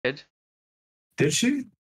Did she?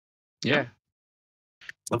 Yeah.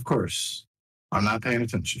 Of course. I'm not paying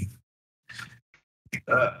attention.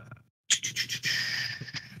 I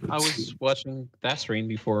was watching that stream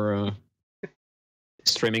before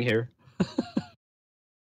streaming here.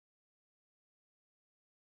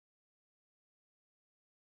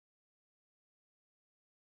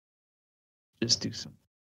 Just do some.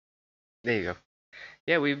 There you go.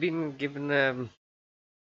 Yeah, we've been given a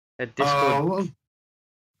Discord. Well,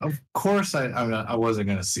 of course, I wasn't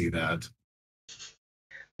going to see that.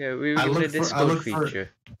 Yeah, we were given a Discord feature.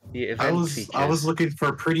 The event features. I was looking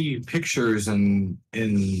for pretty pictures in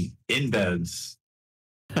beds.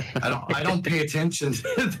 I don't pay attention to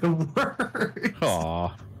the words.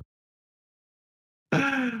 Aww.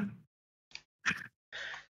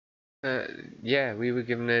 Yeah, we were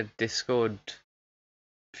given a Discord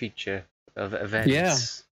feature of events. Yeah.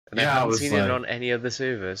 And I haven't seen it on any other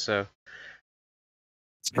server, so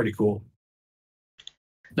it's pretty cool.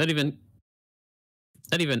 Not even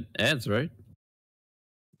ads, right?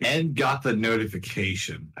 Ed got the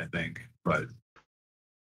notification, I think, but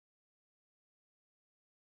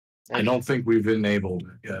I don't think we've enabled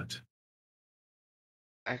it yet.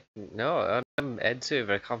 No, I'm Ed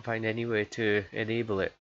server. I can't find any way to enable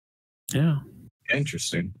it. Yeah.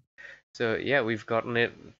 Interesting. So yeah, we've gotten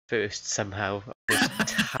it first somehow. This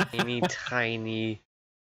tiny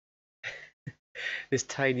this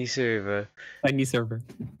tiny server. Tiny server.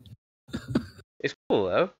 It's cool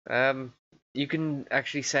though. You can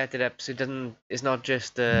actually set it up so it's not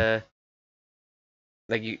just like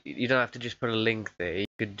you don't have to just put a link there. You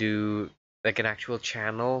could do like an actual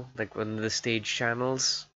channel, like one of the stage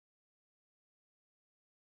channels.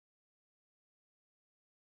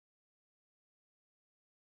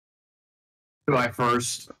 Am I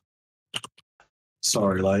first?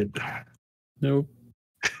 Sorry, Light. Nope.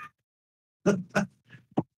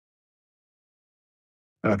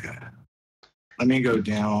 Okay. Let me go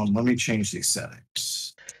down. Let me change these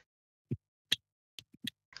settings.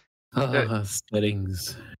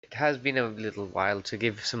 Settings. It has been a little while. To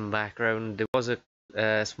give some background, there was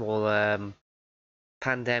a small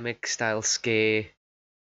pandemic-style scare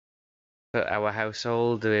for our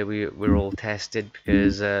household where we were all tested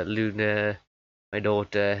because Luna, my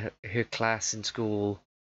daughter, her class in school,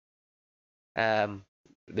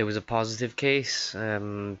 there was a positive case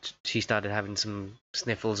and she started having some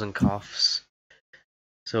sniffles and coughs.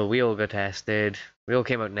 So we all got tested. We all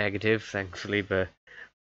came out negative, thankfully, but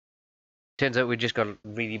turns out we just got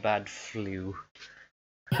really bad flu.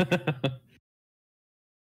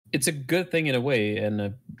 It's a good thing in a way, and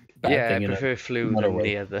a bad thing. I prefer flu than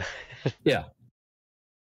the other. Yeah.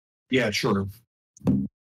 Yeah, sure.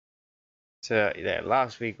 So yeah,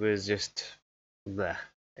 last week was just bleh.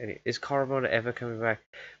 Is Coromon ever coming back?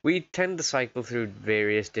 We tend to cycle through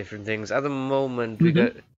various different things. At the moment, we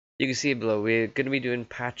got. You can see below. We're going to be doing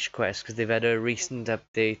patch quests because they've had a recent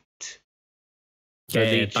update. Yeah,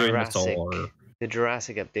 the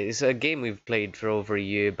Jurassic update. It's a game we've played for over a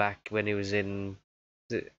year back when it was in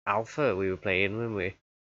Alpha. We were playing, weren't we?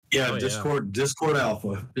 Yeah, Discord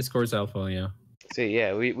Alpha. Discord's Alpha, yeah. So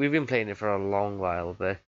yeah, we've been playing it for a long while.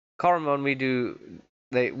 But Coromon,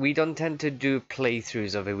 we don't tend to do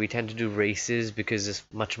playthroughs of it. We tend to do races because it's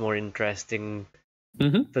much more interesting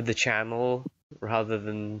for the channel rather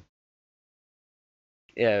than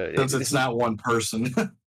Since it's not one person.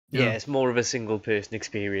 Yeah, it's more of a single person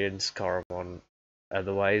experience, Coromon.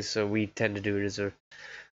 Otherwise, so we tend to do it as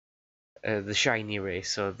the shiny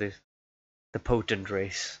race or the potent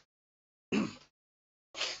race.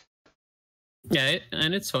 Yeah,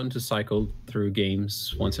 and it's fun to cycle through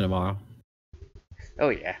games once in a while. Oh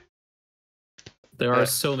yeah, there are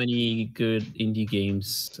so many good indie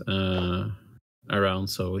games around.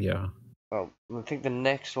 So yeah. Well, I think the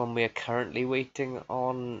next one we are currently waiting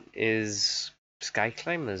on is Sky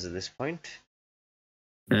Climbers at this point.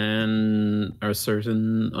 And are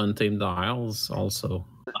certain Untamed Isles also.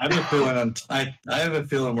 I have a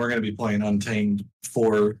feeling we're going to be playing Untamed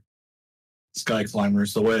for Sky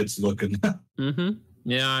Climbers the way it's looking.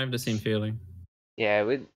 Yeah, I have the same feeling. Yeah,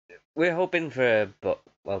 we're hoping for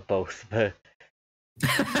both, but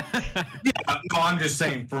yeah, no, I'm just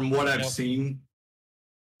saying from what I've seen.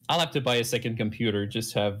 I'll have to buy a second computer,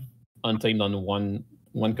 just have Untamed on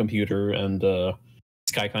one computer and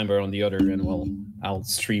Sky Climber on the other, and I'll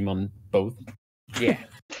stream on both. Yeah.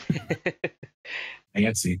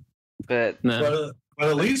 Fancy. But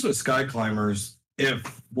at least with Sky Climbers,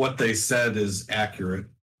 if what they said is accurate,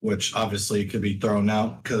 which obviously could be thrown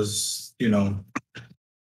out because,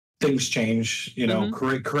 things change,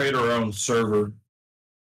 create our own server.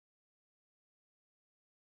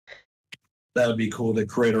 That would be cool to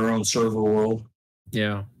create our own server world.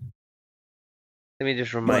 Yeah. Let me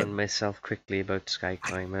just remind myself quickly about Sky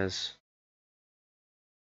Climbers.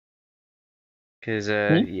 Because,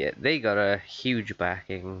 yeah, they got a huge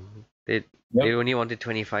backing. They only wanted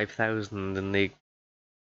 25,000, and they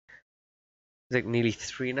like nearly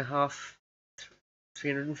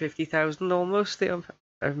 350,000 almost.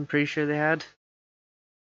 I'm pretty sure they had.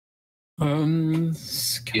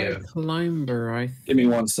 Sky Climber. Give me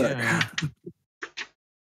one sec. Yeah.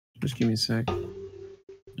 Just give me a sec.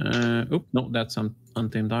 Oh no, that's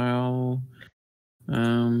Untamed Isle.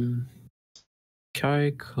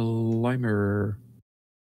 Sky Climber.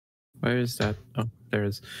 Where is that? Oh, there it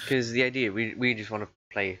is. Because the idea, we just want to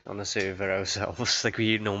play on the server ourselves, like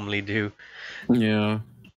we normally do. Yeah.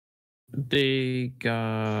 They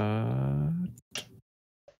got...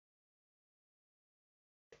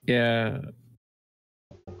 Yeah.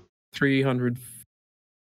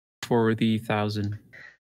 340,000.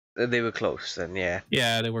 They were close then, yeah.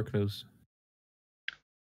 Yeah, they were close.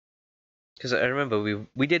 Because I remember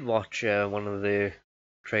we did watch one of the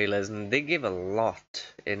trailers, and they gave a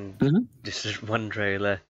lot in just one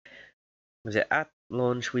trailer. Was it at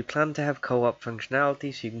launch? We plan to have co-op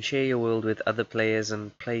functionality so you can share your world with other players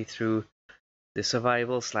and play through the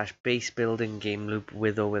survival/base building game loop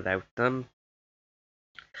with or without them.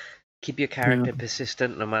 Keep your character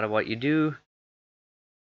persistent no matter what you do.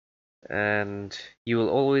 And you will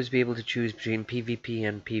always be able to choose between PvP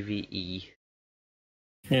and PvE.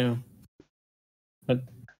 Yeah. But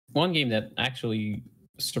one game that actually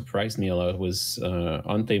surprised me a lot was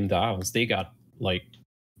Untamed Isles. They got like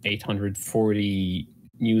 840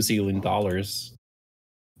 New Zealand dollars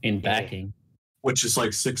in backing. Which is like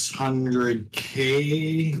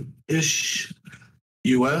 600K ish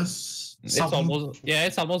US. Something.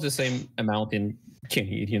 It's almost the same amount in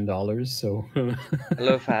Canadian dollars. So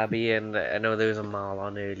hello, Fabi, and I know there was a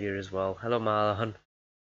Marlon earlier as well. Hello, Marlon.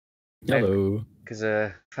 Hello. Because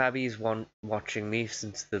Fabi's watching me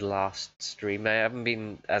since the last stream. I haven't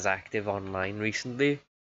been as active online recently,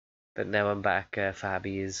 but now I'm back.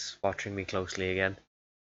 Fabi is watching me closely again.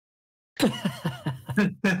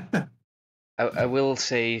 I will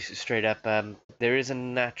say straight up, there is a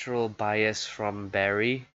natural bias from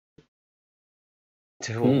Barry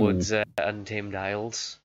towards Untamed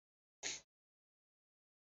Isles.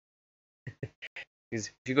 Because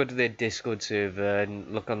if you go to their Discord server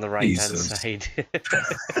and look on the right-hand side,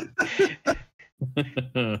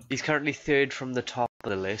 he's currently third from the top of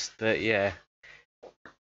the list, but yeah.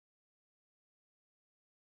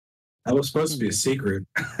 That was supposed to be a secret.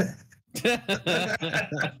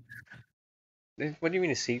 What do you mean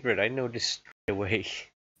a secret? I noticed straight away.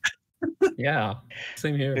 Yeah,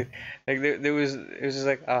 same here. Like it was just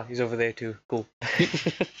like, he's over there too. Cool.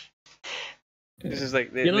 This is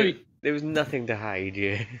like there was nothing to hide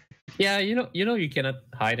here. Yeah, you cannot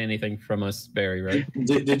hide anything from us, Barry, right?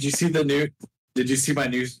 Did you see my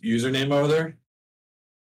new username over there?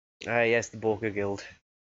 Yes, the Borker Guild.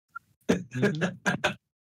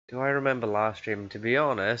 Do I remember last stream? To be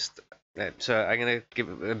honest, so I'm gonna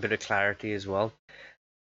give a bit of clarity as well.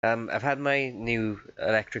 I've had my new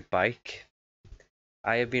electric bike.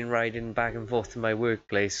 I have been riding back and forth to my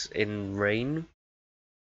workplace in rain,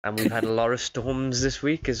 and we've had a lot of storms this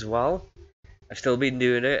week as well. I've still been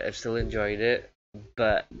doing it. I've still enjoyed it,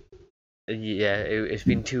 but yeah, it's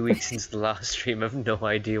been 2 weeks since the last stream. I have no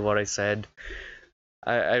idea what I said.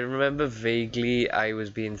 I remember vaguely I was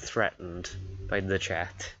being threatened by the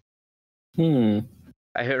chat. I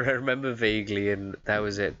remember vaguely, and that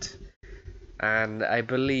was it. And I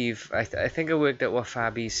believe, I think I worked out what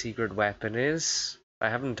Fabi's secret weapon is. I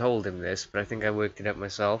haven't told him this, but I think I worked it out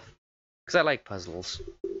myself. Because I like puzzles.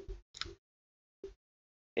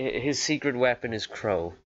 His secret weapon is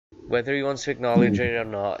Crow. Whether he wants to acknowledge it or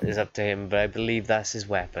not is up to him, but I believe that's his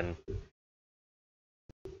weapon.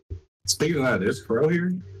 Speaking of that, is Crow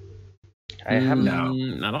here? I haven't.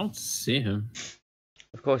 No. I don't see him.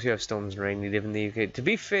 Of course, you have storms and rain. You live in the UK. To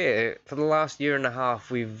be fair, for the last year and a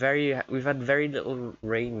half, we've had very little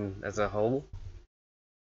rain as a whole.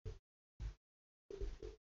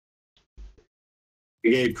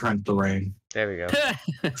 Gabe crunked the rain. There we go.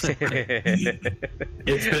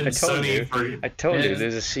 It's been sunny I told you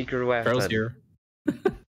there's a secret weapon. Crow's here.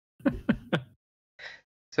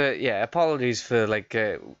 So yeah, apologies for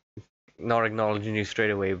not acknowledging you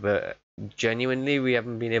straight away, but genuinely we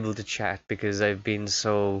haven't been able to chat because we've been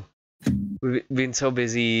so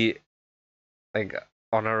busy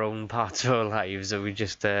on our own parts of our lives that we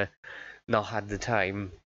just not had the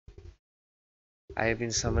time. I have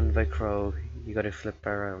been summoned by Crow. You gotta flip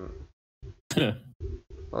around.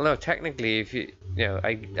 Well, no, technically, if you know,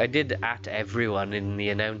 I did at everyone in the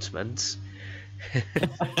announcements.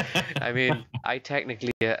 I mean, I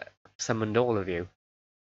technically summoned all of you.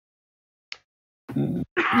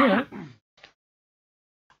 Yeah.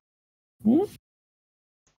 Hmm?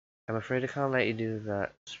 I'm afraid I can't let you do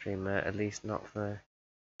that, streamer. At least not for.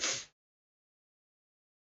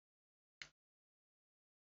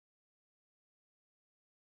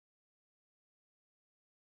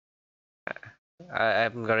 I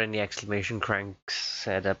haven't got any exclamation cranks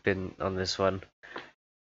set up on this one.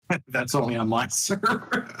 That's only on my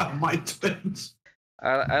server, on my Twitch.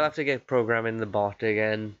 I'll have to get programming the bot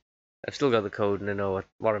again. I've still got the code and I know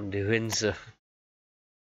what I'm doing, so.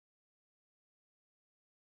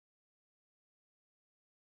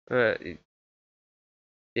 Yeah,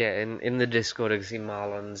 in the Discord I can see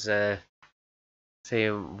Marlon's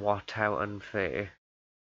saying what, how unfair.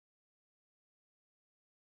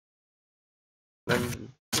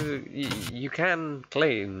 And you can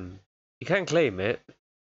claim it.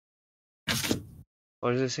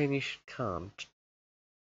 Or is it saying you can't?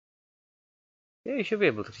 Yeah, you should be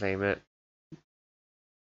able to claim it.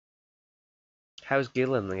 How's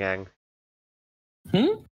Gil and the gang?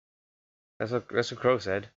 Hmm? That's what Crow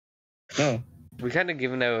said. Oh. We kind of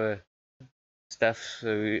given our stuff, so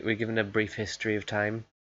we're given a brief history of time.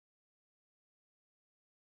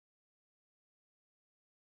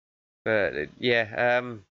 But yeah,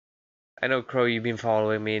 I know Crow, you've been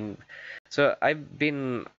following me, and so I've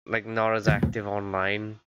been like not as active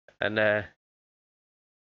online, and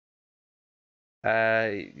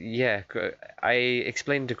yeah, I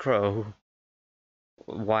explained to Crow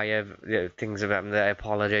why things have happened. That I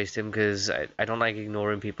apologized to him because I don't like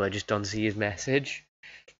ignoring people. I just don't see his message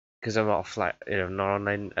because I'm not not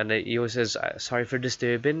online. And he always says, "Sorry for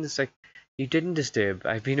disturbing." It's like, you didn't disturb.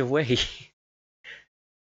 I've been away.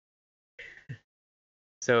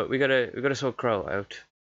 So we gotta sort Crow out.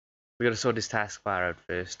 We gotta sort his taskbar out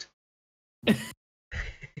first.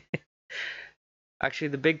 Actually,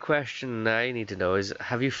 the big question I need to know is,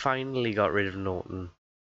 have you finally got rid of Norton?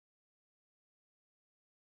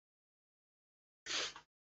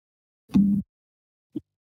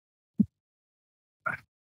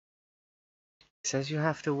 It says you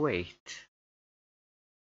have to wait.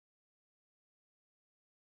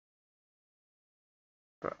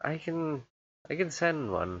 But I can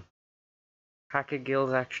send one. Hacker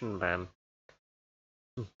Guild's action ban.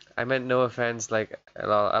 I meant no offense, like,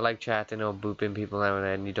 I like chatting or booping people now and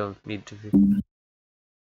then. You don't need to.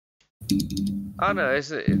 Oh no,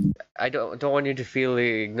 I don't want you to feel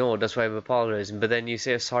ignored. That's why I'm apologizing. But then you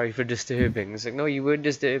say sorry for disturbing. It's like, no, you weren't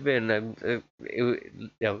disturbing.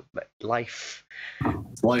 Life.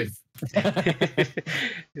 It's life.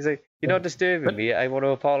 He's like, you're not disturbing me. I want to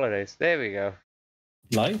apologize. There we go.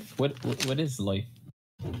 Life? What is life?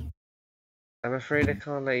 I'm afraid I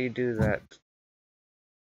can't let you do that.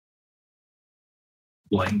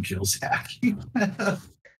 Blame kills hacking.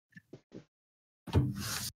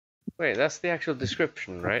 Wait, that's the actual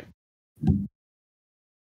description, right?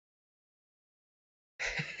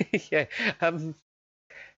 Yeah.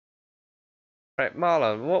 Right,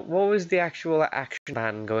 Marlon, what was the actual action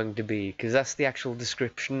ban going to be? Because that's the actual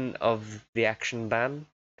description of the action ban.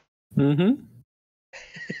 Mm-hmm.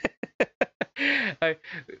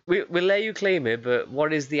 We'll let you claim it, but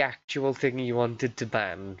what is the actual thing you wanted to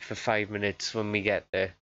ban for 5 minutes when we get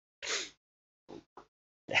there?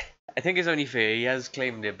 I think it's only fair. He has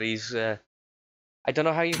claimed it, but he's. I don't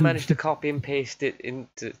know how you've managed to copy and paste it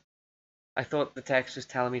into. I thought the text was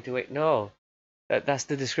telling me to wait. No, that's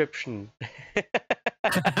the description.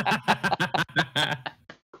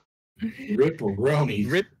 Ripple-roni.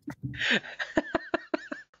 Rip.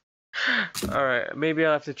 Alright, maybe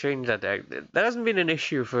I'll have to change that. That hasn't been an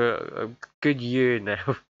issue for a good year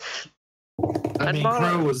now. I mean,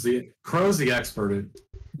 Crow's the expert at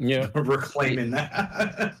reclaiming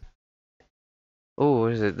that. Oh,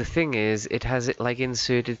 is it? The thing is, it has it like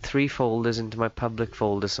inserted 3 folders into my public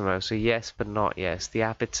folder somehow. So yes, but not yes. The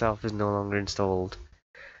app itself is no longer installed.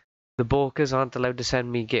 The Borkers aren't allowed to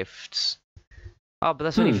send me gifts. Oh, but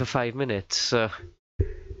that's only for 5 minutes. So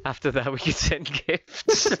after that, we can send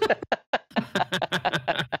gifts.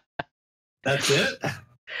 That's it?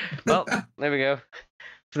 Well, there we go.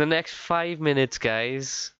 For the next 5 minutes,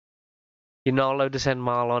 guys, you're not allowed to send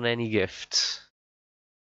Marlon any gifts.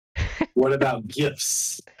 What about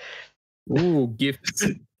gifts? Ooh, gifts.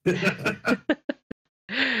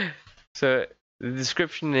 So the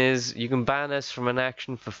description is, you can ban us from an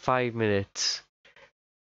action for 5 minutes.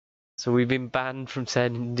 So we've been banned from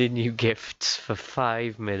sending you gifts for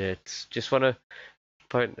 5 minutes. Just want to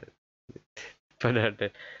point out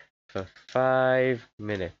there. for 5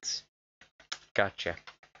 minutes. Gotcha.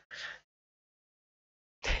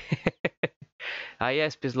 Ah,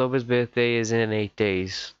 yes, Bislova's birthday is in 8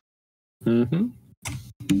 days. Mm-hmm.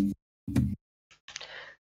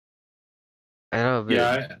 I know,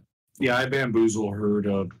 but I bamboozle her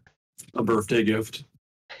to a birthday gift.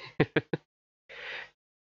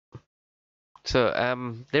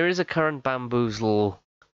 So, there is a current bamboozle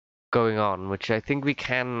going on, which I think we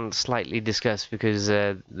can slightly discuss because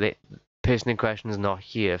the person in question is not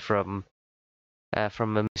here from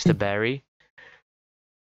Mr. Barry.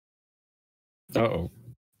 Uh-oh.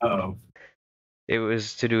 Oh. It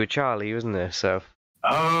was to do with Charlie, wasn't it? So.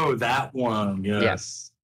 Oh, that one. Yes.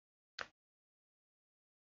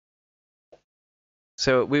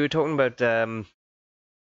 So we were talking about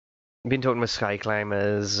been talking about Sky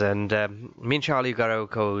Climbers, and me and Charlie got our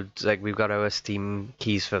codes, like we've got our Steam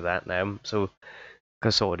keys for that now, so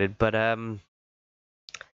got sorted. But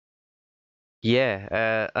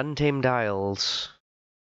yeah, Untamed Isles.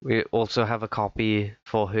 We also have a copy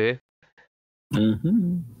for her,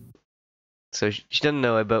 Mm-hmm. so she doesn't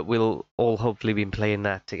know it, but we'll all hopefully be playing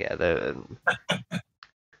that together.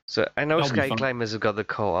 So I know That'll be Sky fun. Climbers have got the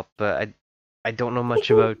co-op, but I don't know much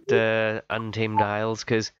about Untamed Isles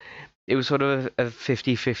because it was sort of a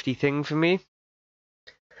 50-50 thing for me.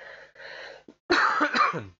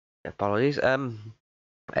 Apologies. I'm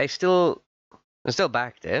still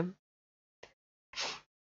backed it.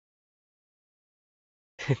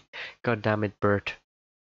 God damn it, Bert.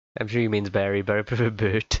 I'm sure he means Barry, but I prefer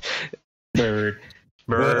Bert. Bird.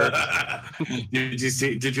 Bert.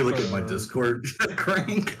 Did you look at my Discord,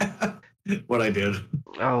 Crank? What I did.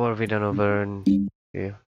 Oh, what have we done over in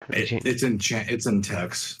yeah. It's in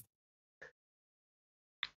text.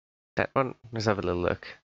 That one? Let's have a little look.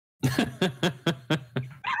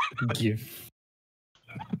 GIF.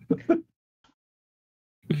 Let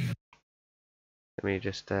me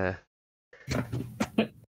just gonna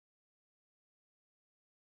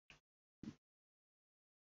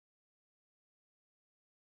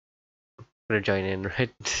join in, right?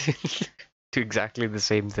 Do exactly the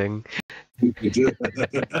same thing.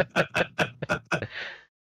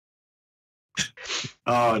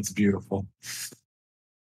 Oh, it's beautiful.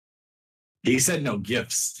 He said no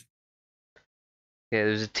gifts. Yeah,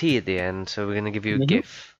 there's a T at the end, so we're gonna give you a Mhm.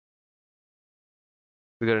 GIF.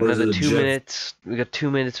 We got Or is another it a 2 GIF? minutes. We got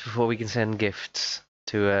 2 minutes before we can send gifts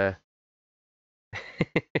to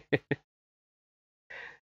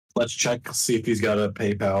Let's check, see if he's got a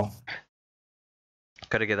PayPal.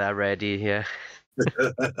 Gotta get that ready, yeah.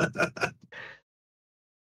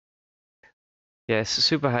 Yes,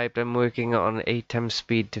 super hyped. I'm working on 8 times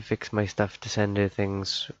speed to fix my stuff to send her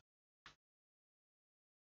things.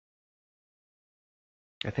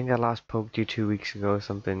 I think I last poked you 2 weeks ago or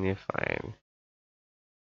something, you're fine.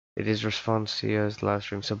 It is response to yours last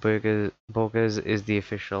stream, so Borkers is the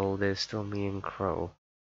official, there's still me and Crow.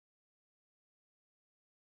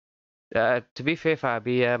 To be fair,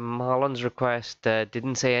 Fabi, Marlon's request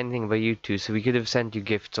didn't say anything about you two, so we could have sent you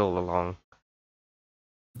gifts all along.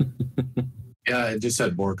 Yeah, it just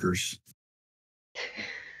said Borkers.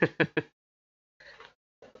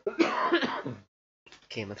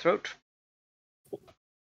 Came my throat.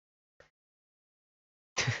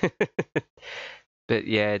 But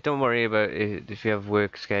yeah, don't worry about it. If you have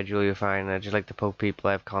work schedule, you're fine. I just like to poke people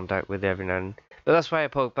I have contact with every now and then. But that's why I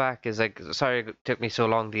poke back, is like, sorry it took me so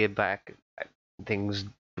long to get back. Things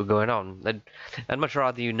were going on. I'd much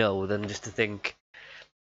rather you know than just to think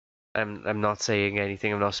I'm not saying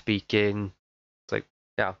anything, I'm not speaking. It's like,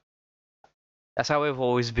 yeah. That's how I've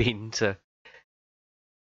always been, so.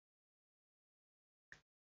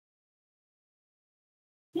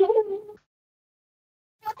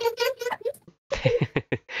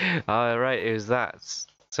 Alright, it was that.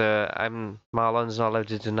 So Marlon's not allowed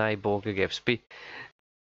to deny Borger gifts.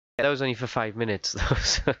 That was only for 5 minutes though.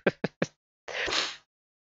 So.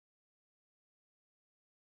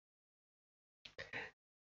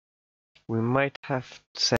 We might have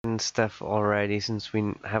to send stuff already since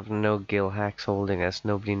we have no gill hacks holding us.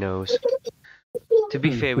 Nobody knows. To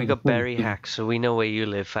be fair, we got berry hacks, so we know where you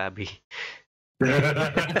live, Fabi.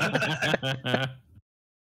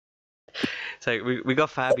 So we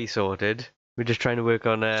got Fabi sorted. We're just trying to work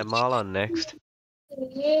on Marlon next.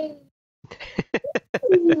 I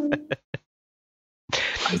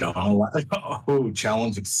don't know. Oh,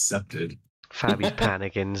 challenge accepted. Fabi's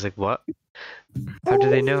panicking. He's like, what? How do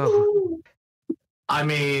they know? I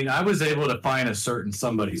mean, I was able to find a certain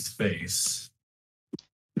somebody's face.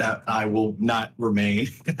 That I will not remain.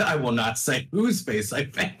 I will not say whose face I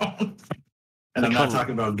found. And I'm not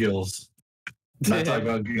talking about Gills. I'm not talking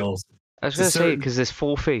about Gills. I was going to say, because there's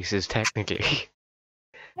 4 faces, technically.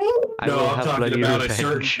 I No, will I'm have talking bloody about a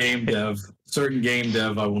revenge. certain game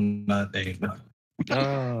dev I will not name.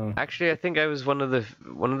 Oh. Actually, I think I was one of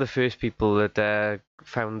the first people that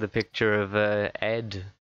found the picture of Ed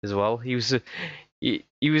as well. He was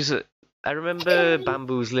I remember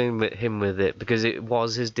bamboozling him with it because it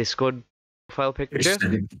was his Discord profile picture,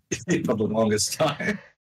 For the longest time.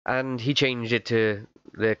 and he changed it to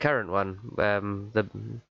the current one.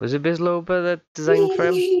 Was it Bizloba that designed for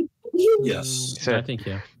him? Yes. So, I think,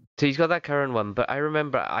 yeah. So he's got that current one, but I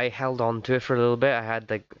remember I held on to it for a little bit.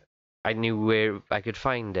 I knew where I could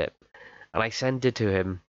find it, and I sent it to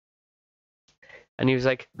him. And he was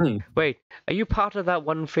like, "Wait, are you part of that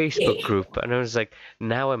one Facebook group?" And I was like,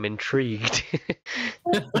 "Now I'm intrigued."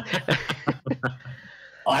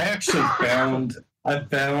 I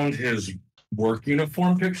found his work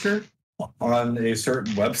uniform picture on a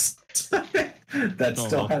certain website that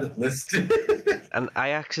still had it listed. And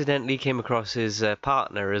I accidentally came across his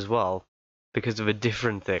partner as well because of a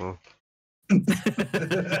different thing.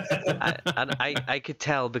 I could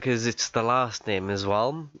tell because it's the last name as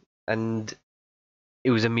well, and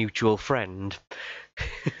it was a mutual friend.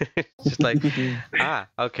 Just like,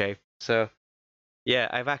 okay. So, yeah,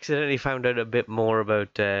 I've accidentally found out a bit more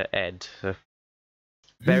about Ed. So.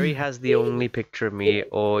 Barry has the only picture of me,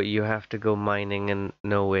 or you have to go mining and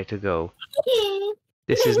know where to go.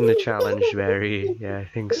 This isn't a challenge, Barry. Yeah, I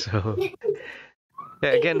think so. Yeah,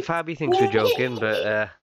 again, Fabi thinks we're joking, but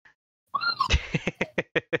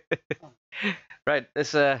right,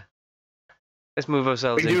 let's move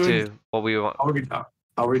ourselves into what we want.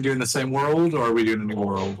 Are we doing the same world, or are we doing a new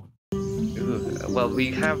world? Ooh, well,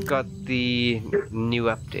 we have got the new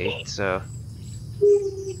update, so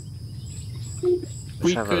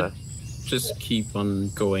We could just keep on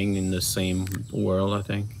going in the same world, I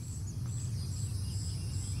think.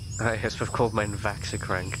 I guess we've called mine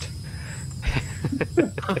Vaxicranked.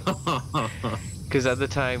 Because at the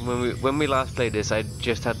time when we last played this, I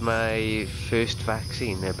just had my first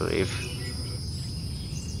vaccine, I believe.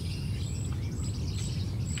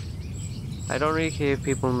 I don't really care if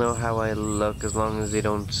people know how I look, as long as they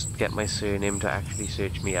don't get my surname to actually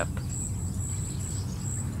search me up.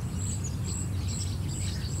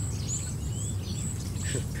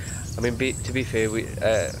 I mean, to be fair,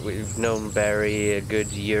 we've known Barry a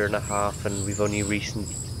good year and a half, and we've only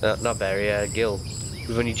not Barry, Gil.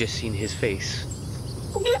 We've only just seen his face.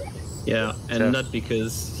 Yeah, and not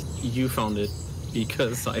because you found it,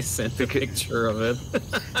 because I sent a picture of it.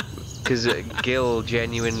 Because Gil,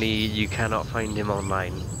 genuinely, you cannot find him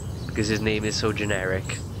online because his name is so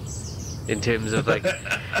generic. In terms of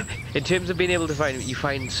in terms of being able to find him, you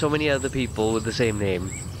find so many other people with the same name.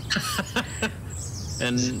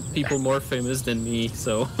 And people more famous than me,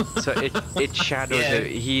 so. So it shadows him.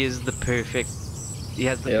 He is the perfect. He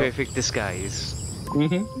has the perfect disguise.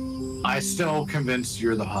 Mm-hmm. I still convinced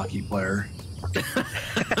you're the hockey player.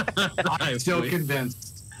 I'm still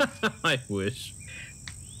convinced. I wish.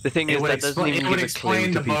 The thing is, that doesn't even give a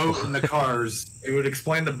clue to people. Boat and the cars. It would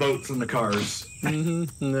explain the boats and the cars.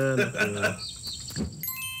 Mm-hmm. No.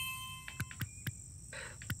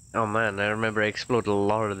 Oh man, I remember I explored a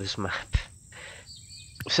lot of this map.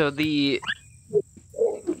 So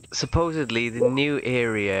supposedly the new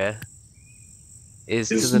area is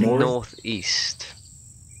to the northeast.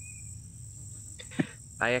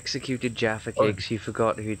 I executed Jaffa Cakes. You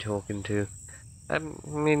forgot who you're talking to. I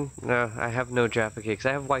mean, no, I have no Jaffa Cakes.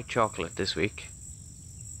 I have white chocolate this week.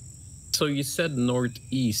 So you said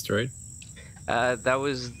northeast, right? That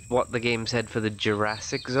was what the game said for the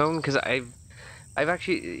Jurassic Zone, because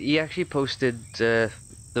he actually posted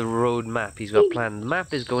the road map he's got planned. The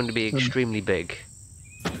map is going to be extremely big.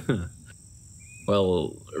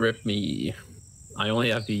 Well, rip me. I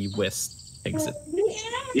only have the west exit.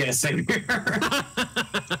 Yeah, same here.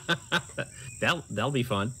 That'll be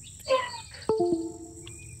fun.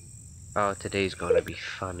 Oh, today's gonna be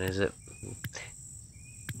fun, is it?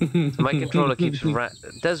 My controller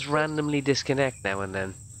does randomly disconnect now and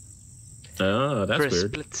then. Oh, that's weird. For a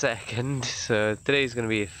split second, so today's gonna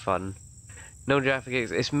be fun. No Jaffa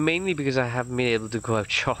Cakes. It's mainly because I haven't been able to go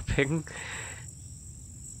out shopping.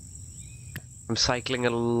 I'm cycling a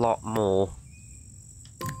lot more.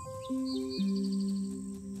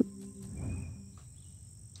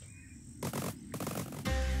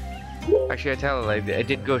 Actually, I tell you, I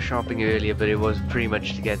did go shopping earlier, but it was pretty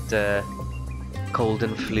much to get cold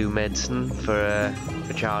and flu medicine for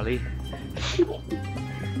Charlie.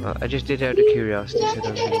 Well, I just did out of curiosity, so I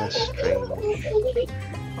don't think that's strange.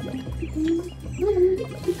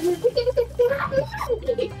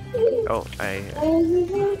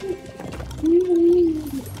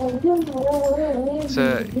 Oh,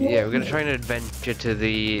 So yeah, we're gonna try and adventure to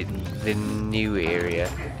the new area.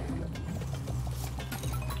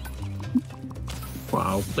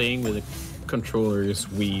 Wow, playing with a controller is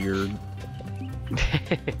weird.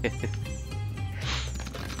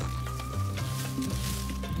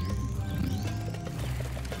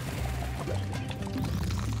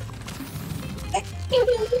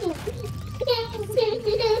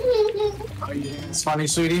 It's funny,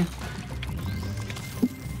 sweetie.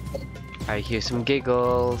 I hear some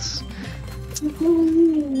giggles.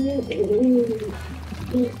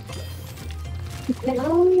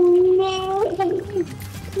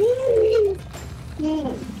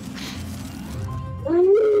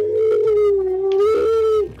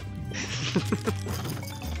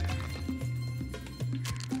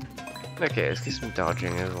 Okay, let's get some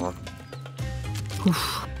dodging as well.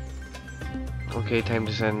 Okay, time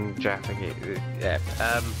to send Jaffa. Yeah,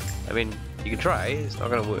 I mean, you can try. It's not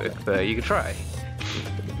gonna work, but you can try.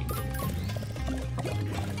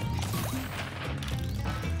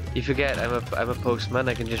 You forget I'm a postman.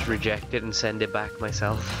 I can just reject it and send it back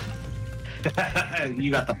myself.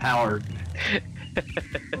 You got the power.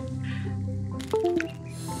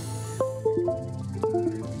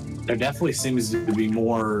 There definitely seems to be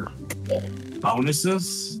more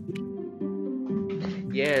bonuses.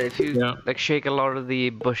 Yeah, if you like shake a lot of the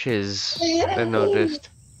bushes, I've noticed.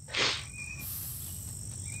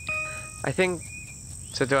 I think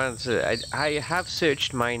so. To answer, I have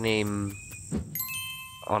searched my name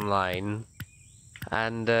online,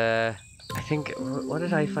 and I think what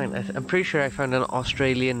did I find? I'm pretty sure I found an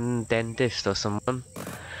Australian dentist or someone.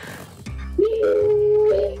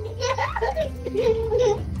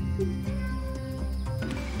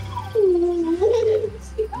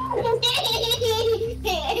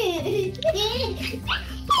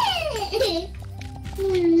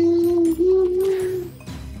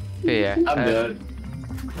 Yeah, I'm good.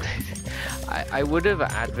 I would have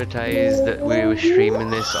advertised that we were streaming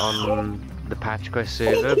this on the Patch Quest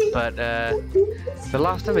server, but the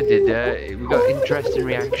last time I did, we got interesting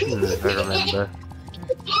reactions, if I remember.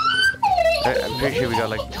 I'm pretty sure we got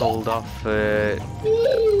like told off for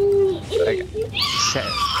like set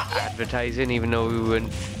advertising, even though we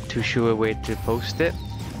weren't too sure where to post it.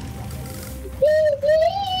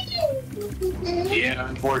 Yeah,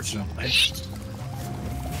 unfortunately.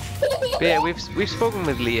 But yeah, we've spoken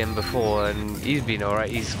with Liam before, and he's been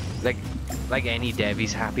alright. He's like any dev,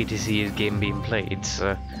 he's happy to see his game being played.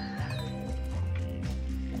 So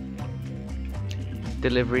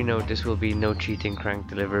delivery notice will be no cheating. Crank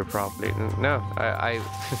deliver properly. No, I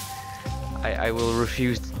will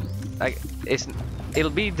refuse.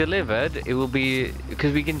 It'll be delivered. It will be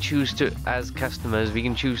because we can choose to, as customers, we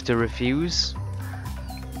can choose to refuse.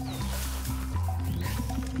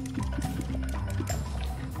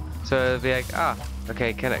 So it'll be like,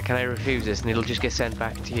 okay, can I refuse this, and it'll just get sent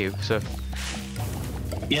back to you. So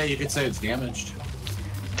yeah, you could say it's damaged.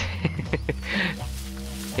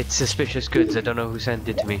 It's suspicious goods. I don't know who sent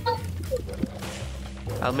it to me.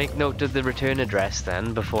 I'll make note of the return address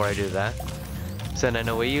then before I do that, so then I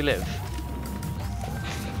know where you live.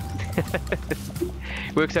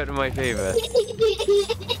 Works out in my favor.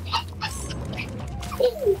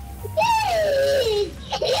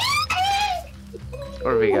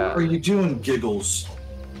 What have we got? What are you doing, Giggles?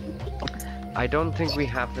 I don't think we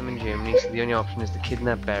have them in Germany, so the only option is to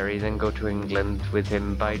kidnap Barry, then go to England with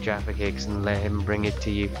him, buy Jaffa cakes, and let him bring it to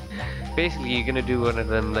you. Basically, you're gonna do one of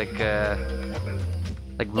them like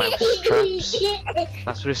mouse traps.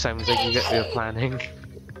 That's what it sounds like you're planning.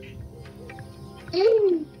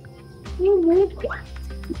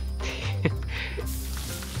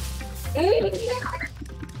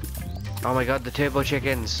 Oh my god, the turbo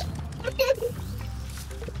chickens!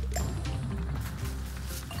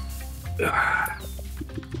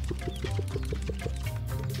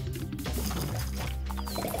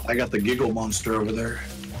 I got the giggle monster over there.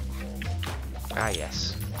 Ah,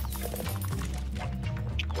 yes.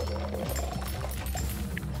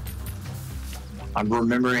 I'm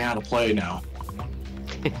remembering how to play now.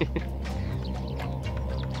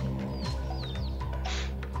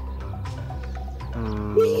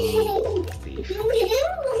 Thief.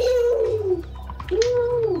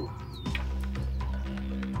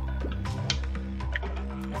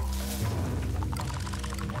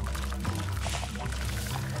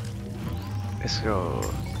 Let's go.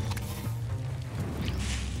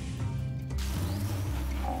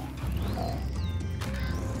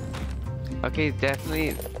 Okay,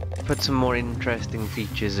 definitely put some more interesting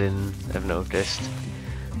features in, I've noticed.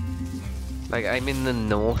 Like, I'm in the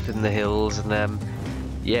north in the hills, and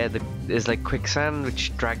yeah, there's like quicksand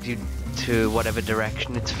which drags you to whatever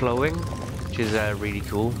direction it's flowing, which is really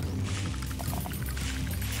cool.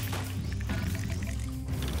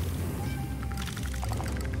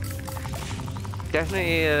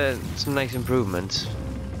 Definitely some nice improvements.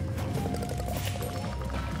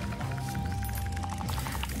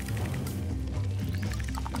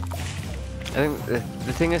 I think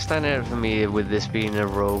the thing that's standing out for me with this being a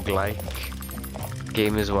roguelike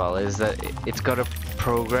game as well is that it's got a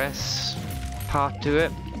progress part to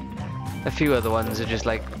it. A few other ones are just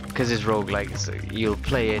like, because it's roguelike, so you'll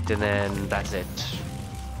play it and then that's it.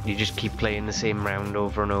 You just keep playing the same round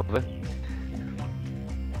over and over.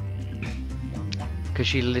 Because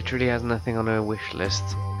she literally has nothing on her wish list.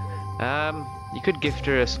 You could gift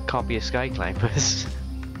her a copy of Sky Climbers.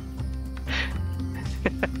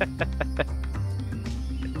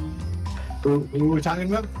 Who are we talking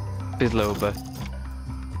about? Bizloba.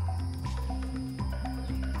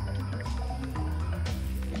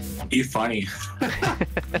 You funny.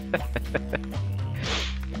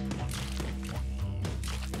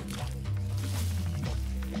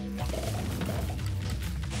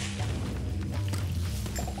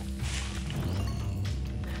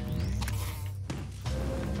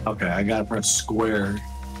 Okay, I gotta press square.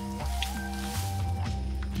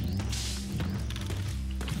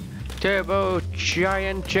 Turbo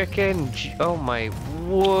giant chicken! Oh my,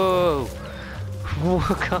 whoa! Whoa,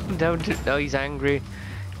 calm down. Oh, he's angry.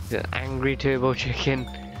 He's an angry turbo chicken.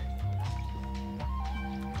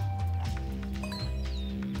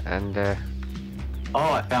 And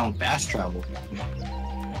Oh, I found fast travel.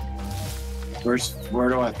 Where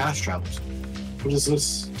do I fast travel? What is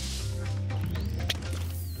this?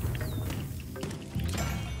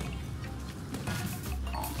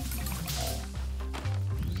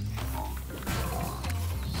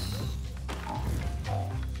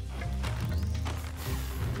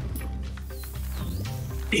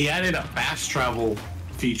 He added a fast travel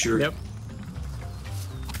feature. Yep.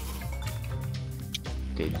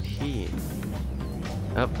 did he?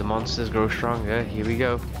 Oh, the monsters grow stronger. Here we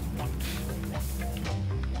go.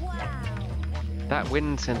 That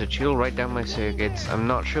wind sent a chill right down my circuits. I'm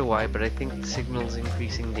not sure why, but I think the signal's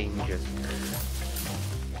increasing danger.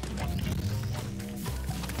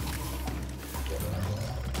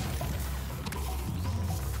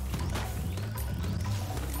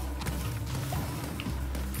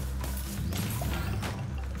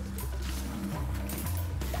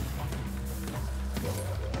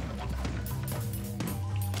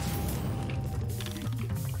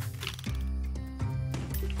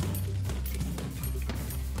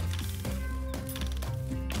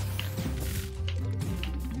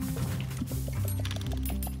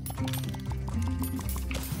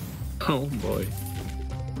 Oh boy.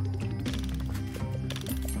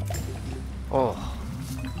 Oh,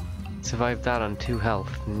 survived that on 2 health.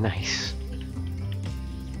 Nice.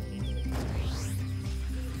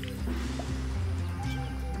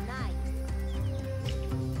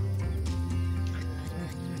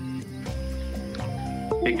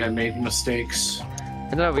 I think I made mistakes. I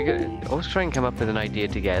don't know, we could always try and come up with an idea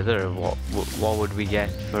together of what would we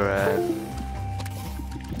get for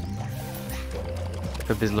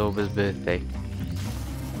Bizloba's birthday.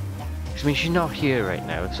 'Cause, I mean, she's not here right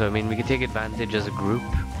now, so I mean, we could take advantage as a group.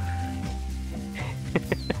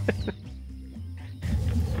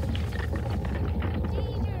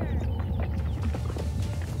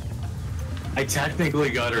 I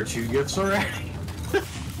technically got her 2 gifts already.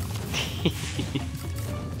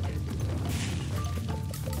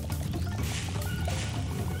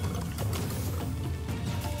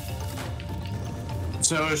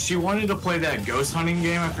 So she wanted to play that ghost hunting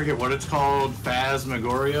game. I forget what it's called.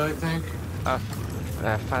 Phasmagoria, I think.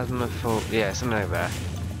 Phasmophobia, yeah, something like that.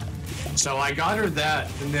 So I got her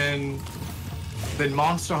that, and then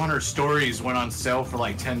Monster Hunter Stories went on sale for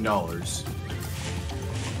like $10.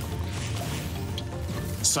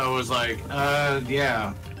 So it was like,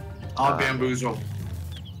 yeah, I'll bamboozle.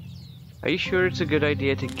 Are you sure it's a good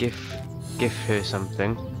idea to gift her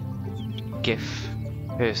something? Gift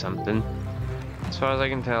her something. As far as I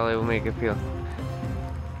can tell, it will make her feel.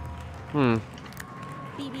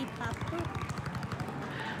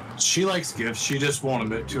 She likes gifts. She just won't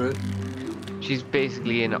admit to it. She's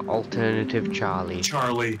basically an alternative Charlie.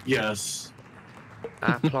 Charlie, yes.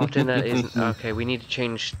 Plotting that isn't okay. We need to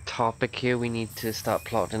change topic here. We need to start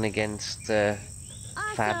plotting against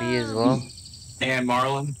Fabi as well. And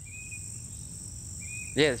Marlon.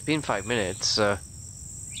 Yeah, it's been 5 minutes, so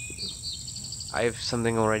I have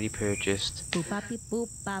something already purchased.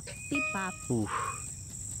 Oof.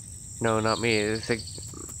 No, not me. It's like,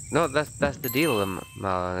 no, that's the deal,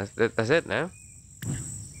 Marlon. That's it now.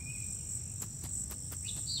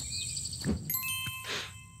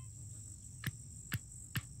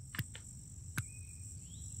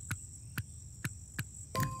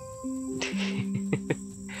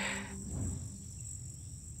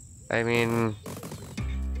 I mean,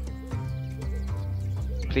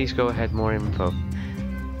 please go ahead. More info.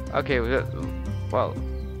 Okay. Well,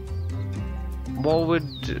 what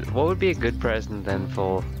would be a good present then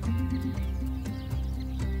for?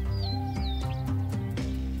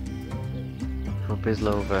 For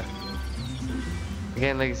Bislova.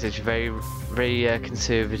 Again, like I said, she's very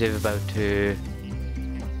conservative about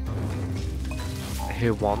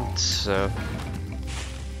her wants. So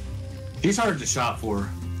He's hard to shop for.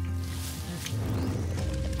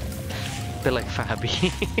 a bit like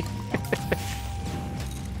Fabi.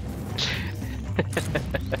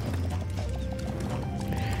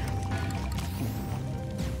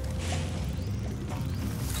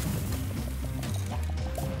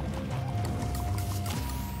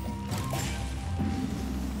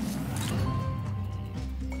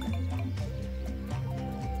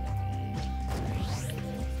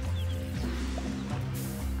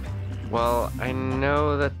 Well, I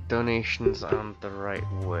know that donations aren't the right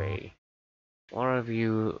way. What have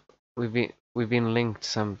you? We've been linked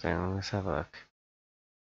something. Let's have a look.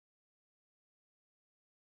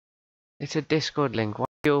 It's a Discord link. Why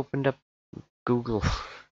have you opened up Google?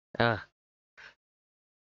 Ah.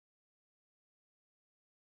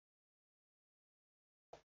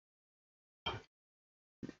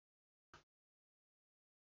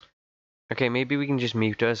 Okay, maybe we can just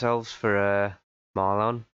mute ourselves for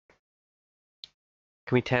Marlon.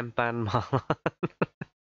 Can we temp ban Marlon?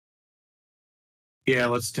 Yeah,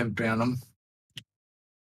 let's temp ban him.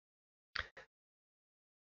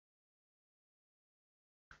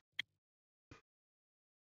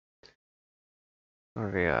 Where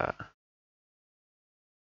are we at?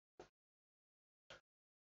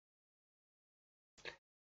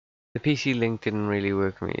 The PC link didn't really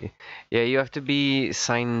work for me. Yeah, you have to be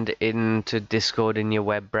signed into Discord in your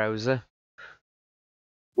web browser.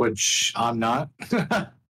 Which I'm not.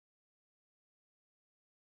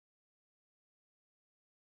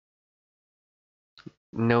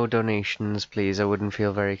 No donations, please. I wouldn't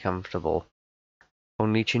feel very comfortable.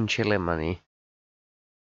 Only chinchilla money.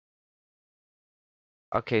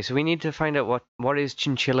 Okay, so we need to find out what is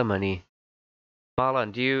chinchilla money.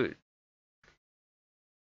 Marlon, do you?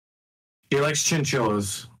 He likes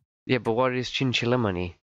chinchillas. Yeah, but what is chinchilla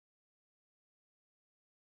money?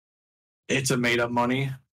 It's a made-up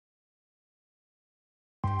money.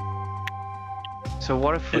 So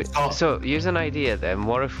what if we? So here's an idea then.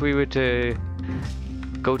 What if we were to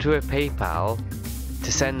go to a PayPal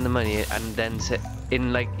to send the money and then say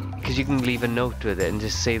in like, because you can leave a note with it and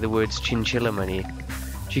just say the words chinchilla money.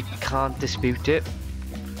 You can't dispute it.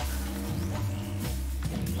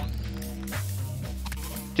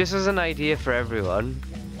 Just as an idea for everyone.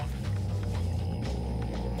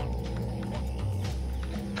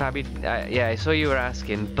 Fabi, yeah, I saw you were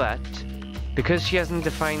asking, but because she hasn't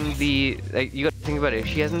defined the, like, you got to think about it. If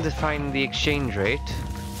she hasn't defined the exchange rate,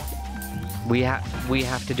 we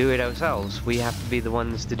have to do it ourselves. We have to be the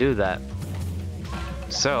ones to do that.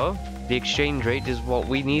 So the exchange rate is what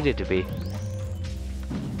we need it to be.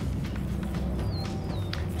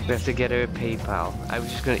 We have to get her PayPal. I was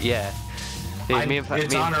just gonna, yeah.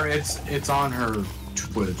 It's on her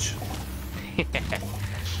Twitch.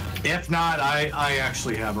 If not, I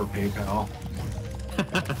actually have her PayPal.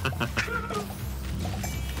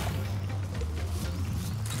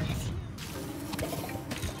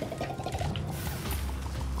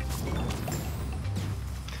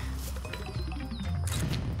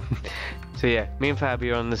 So yeah, me and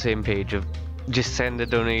Fabi are on the same page of just send a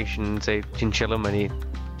donation and say chinchilla money.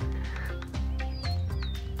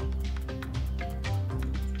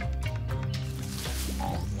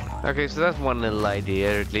 Okay, so that's one little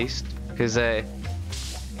idea at least, because it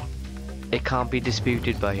can't be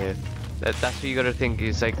disputed by her. That's what you gotta think,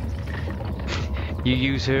 is like, you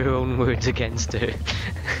use her own words against her.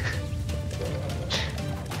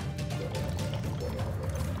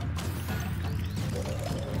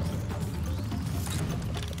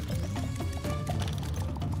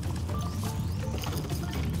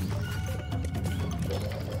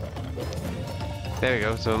 There we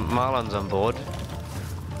go, so Marlon's on board.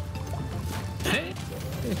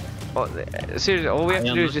 Well, seriously, all we have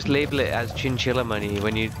to do is just label it as chinchilla money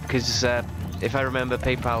when you, because if I remember,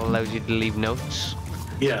 PayPal allows you to leave notes.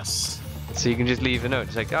 Yes. So you can just leave a note.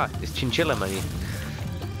 It's like, it's chinchilla money,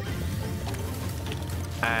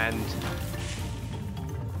 and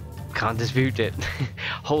can't dispute it.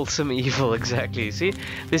 Wholesome evil, exactly. See,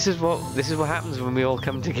 this is what happens when we all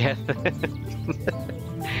come together.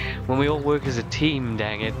 When we all work as a team.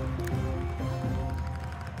 Dang it.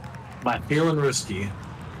 But feeling risky.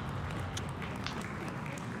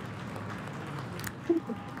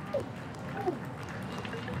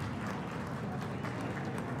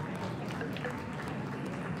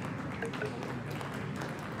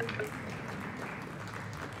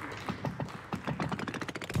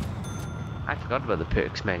 forgot about the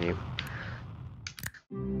perks menu.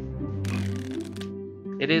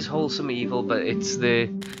 It is wholesome evil, but it's the...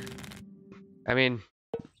 I mean...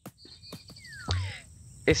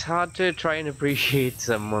 It's hard to try and appreciate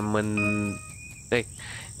someone when... Like,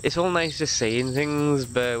 it's all nice just saying things,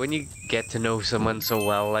 but when you get to know someone so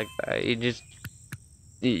well like that, you just...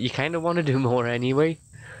 You kind of want to do more anyway.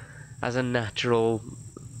 As a natural...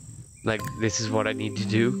 Like, this is what I need to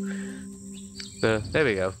do. So, there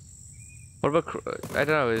we go. What about Crow? I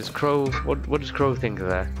don't know, is Crow... What does Crow think of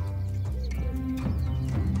that?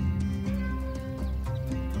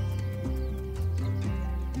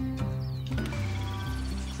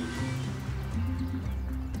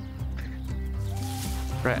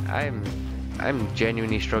 Right, I'm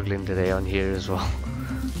genuinely struggling today on here as well.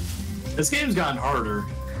 This game's gotten harder.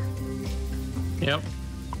 Yep.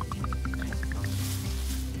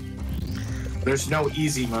 There's no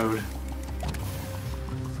easy mode.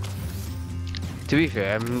 To be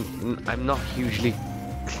fair, I'm not hugely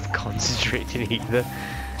concentrating either,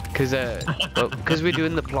 because we're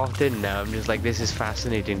doing the plotting now. I'm just like, this is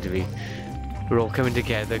fascinating to me. We're all coming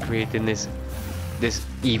together, creating this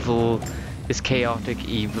evil, this chaotic,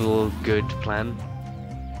 evil, good plan.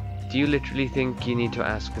 Do you literally think you need to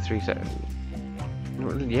ask for 3 seconds?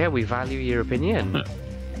 Yeah, we value your opinion.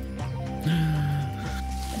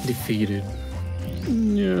 Defeated.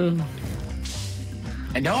 Yeah.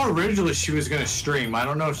 I know originally she was gonna stream. I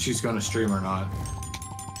don't know if she's gonna stream or not.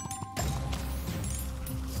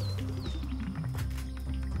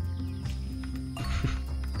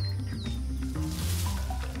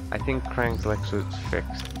 I think Crank's Lexus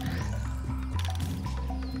fixed.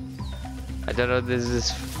 I don't know. There's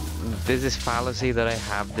this fallacy that I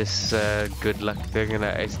have this good luck thing, and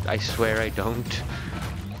I swear I don't.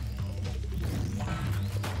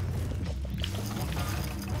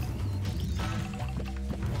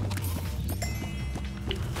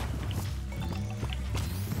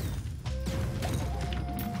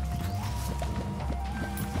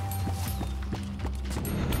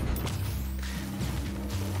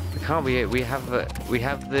 Can't we? We have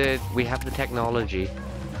the technology.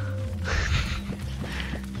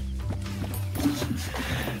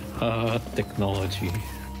 Technology.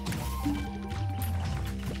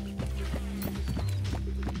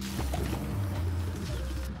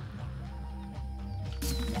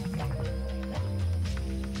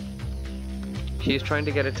 She's trying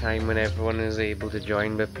to get a time when everyone is able to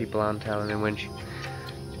join, but people aren't telling him when she...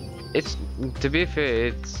 It's, to be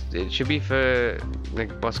fair, it should be for,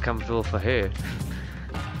 like, what's comfortable for her.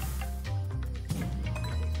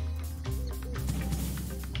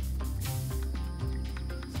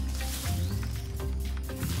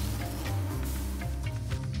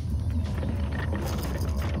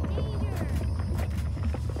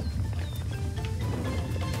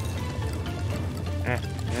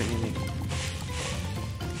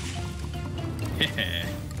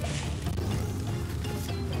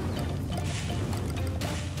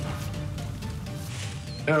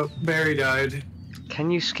 Oh, Barry died. Can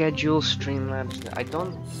you schedule Streamlabs? I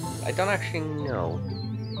don't actually know.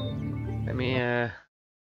 Let me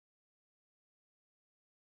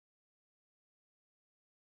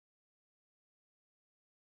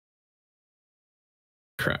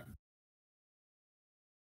Crap.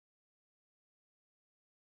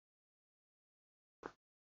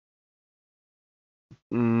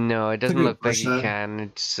 No, it doesn't look like you 100%.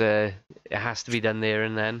 can. It has to be done there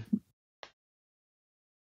and then.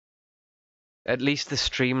 At least the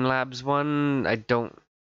Streamlabs one, I don't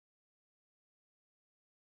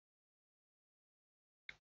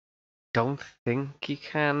think you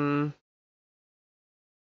can.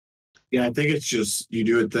 Yeah, I think it's just you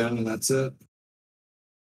do it then and that's it.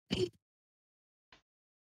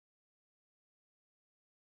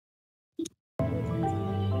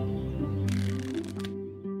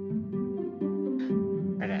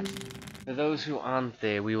 Right then. For those who aren't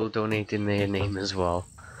there, we will donate in their name as well.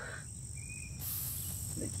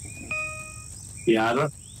 Yeah,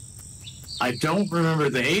 I don't remember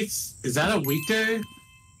the 8th. Is that a weekday?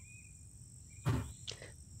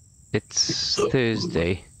 It's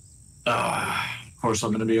Thursday. Of course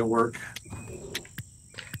I'm gonna be at work.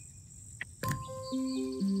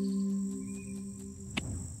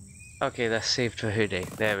 Okay, that's saved for her day.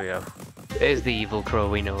 There we go. There's the evil crow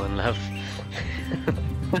we know and love.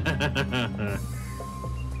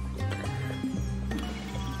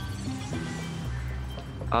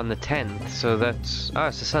 On the 10th, so that's... Oh,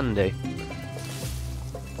 it's a Sunday.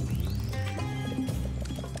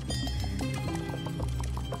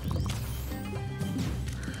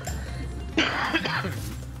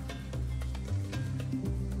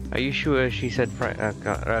 Are you sure she said... Oh,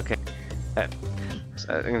 God, okay.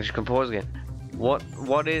 I think I should compose again.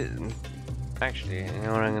 What is... Actually, you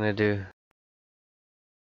know what I'm gonna do?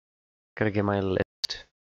 Gotta get my list.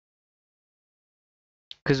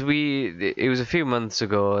 Because it was a few months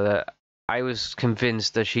ago that I was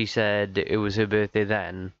convinced that she said it was her birthday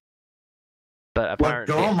then. But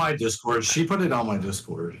apparently... Go on my Discord. She put it on my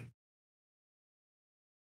Discord.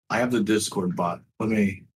 I have the Discord bot.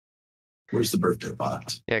 Where's the birthday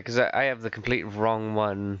bot? Yeah, because I have the complete wrong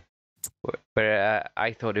one. Where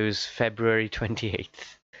I thought it was February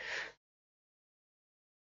 28th.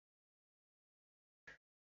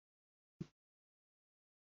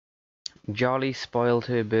 Jolly spoiled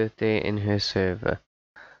her birthday in her server.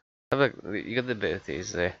 Have a look, you got the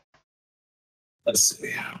birthdays there. Let's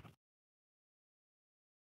see.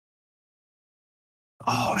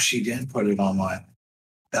 Oh, she did put it on my...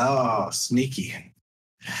 Oh, sneaky.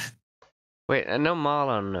 Wait, I know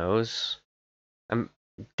Marlon knows. I'm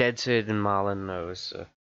dead certain Marlon knows. So.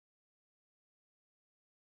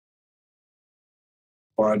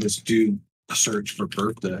 Or I just do a search for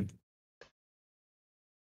birthday.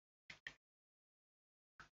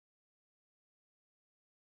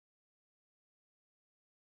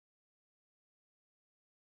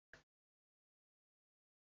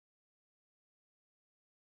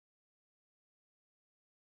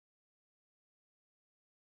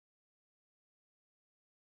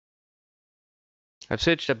 I've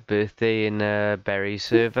searched up birthday in Berry's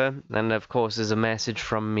server, and of course there's a message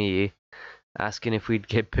from me asking if we'd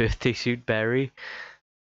get birthday suit Berry.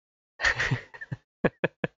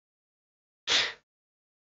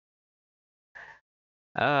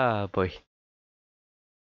 Ah, boy.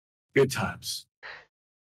 Good times.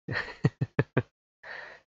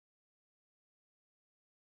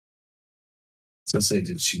 So say,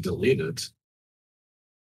 did she delete it?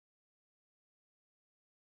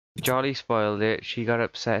 Jolly spoiled it. She got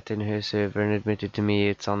upset in her server and admitted to me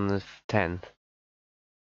it's on the 10th.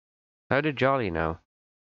 How did Jolly know?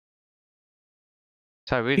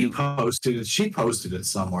 Sorry, He posted it. She posted it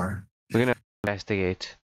somewhere. we're gonna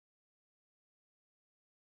investigate.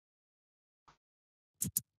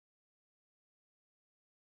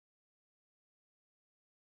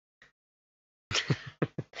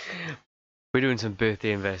 We're doing some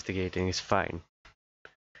birthday investigating. It's fine.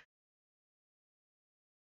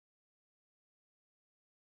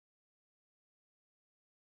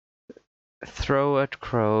 Throw at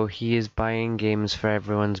Crow. He is buying games for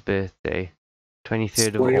everyone's birthday.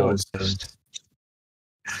 23rd of August.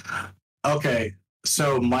 Okay,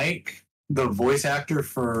 so Mike, the voice actor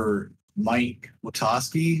for Mike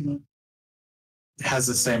Witowski, has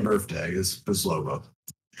the same birthday as his logo.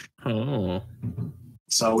 Oh.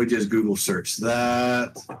 So we just Google search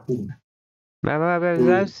that. Mike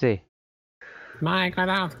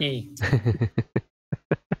Witowski.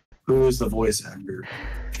 Who is the voice actor?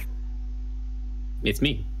 It's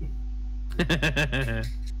me.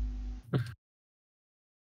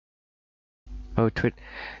 Oh,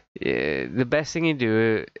 the best thing you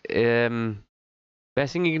do,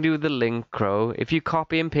 best thing you can do with the link, Crow, if you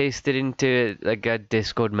copy and paste it into like a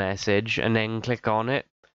Discord message and then click on it,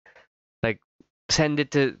 like send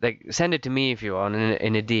it to me if you want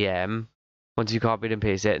in a DM. Once you copied and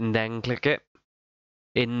paste it, and then click it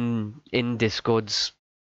in Discord's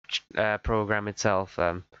program itself.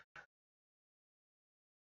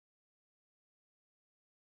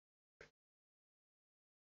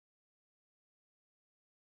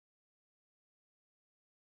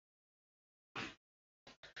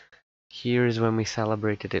 Here is when we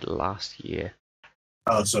celebrated it last year.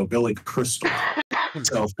 Oh, so Billy Crystal.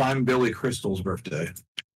 So find Billy Crystal's birthday.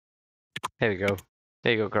 There we go.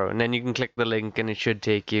 There you go, Crow. And then you can click the link and it should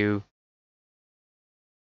take you...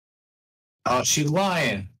 Oh, she's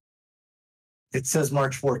lying. It says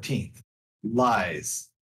March 14th. Lies.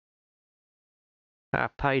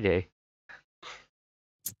 Ah, Pi Day.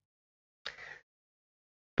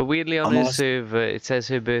 But weirdly on her server, it says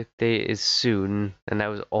her birthday is soon, and that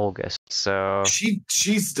was August, so...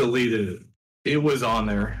 She's deleted it. It was on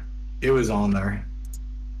there. It was on there.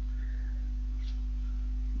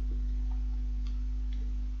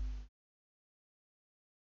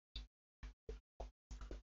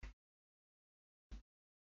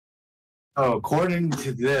 Oh, according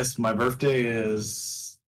to this, my birthday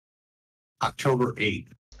is October 8th.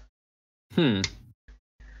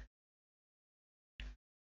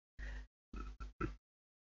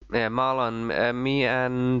 Yeah, Marlon, me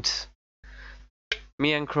and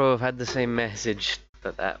Crow have had the same message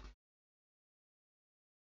for that.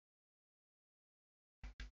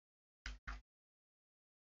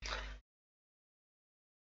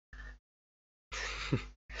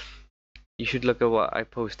 You should look at what I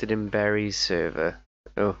posted in Barry's server.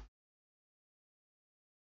 Oh.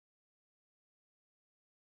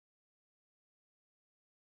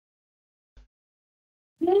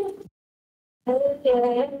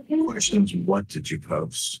 Questions, what did you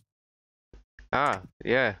post? Ah,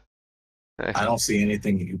 yeah. I don't see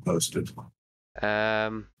anything you posted.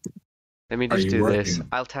 Let me Are just you do this. working?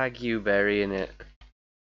 I'll tag you, Barry, in it.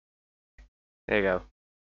 There you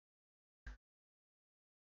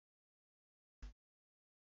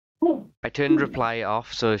go. I turned reply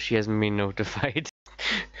off so she hasn't been notified.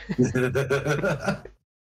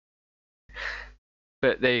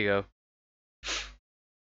 But there you go.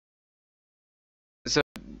 So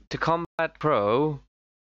to combat Pro,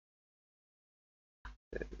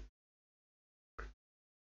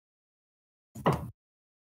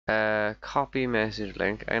 copy message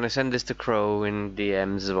link. I'm gonna send this to Crow in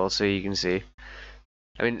DMs as well, so you can see.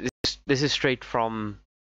 I mean, this is straight from.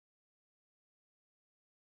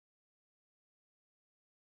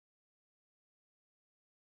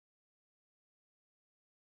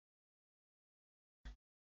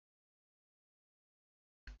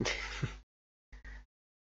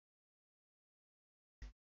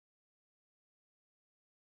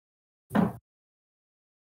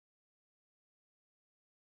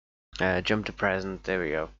 Jump to present. There we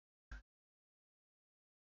go.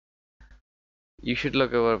 You should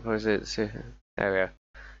look at what I posted. So, there we go.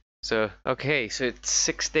 So okay, so it's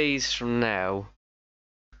 6 days from now.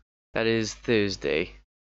 That is Thursday.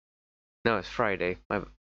 No, it's Friday.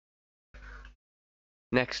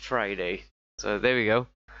 Next Friday. So there we go.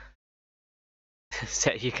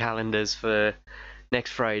 Set your calendars for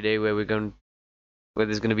next Friday, where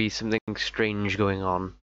there's going to be something strange going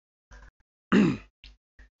on.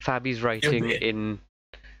 Fabi's writing in.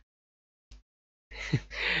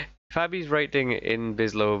 Fabi's writing in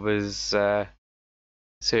Bizlova's server.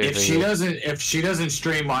 If she doesn't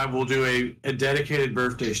stream, I will do a dedicated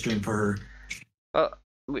birthday stream for her.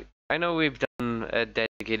 I know we've done a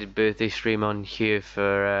dedicated birthday stream on here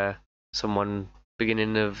for someone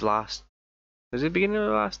beginning of last. Was it beginning of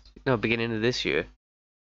last? No, beginning of this year.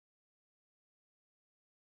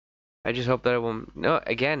 I just hope that I won't. No,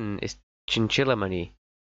 again, it's chinchilla money.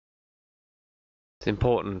 It's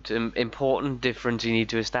important. Important difference you need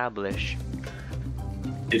to establish.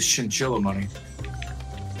 It's chinchilla money.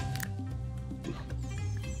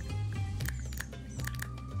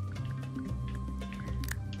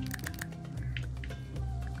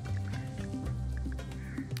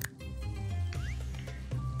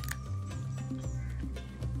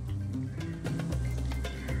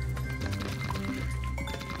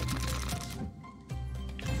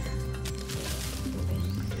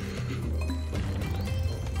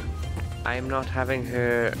 I am not having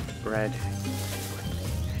her red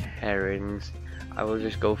herrings. I will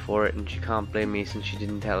just go for it, and she can't blame me since she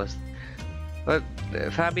didn't tell us. But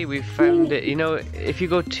Fabi, we've found it. You know, if you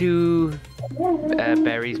go to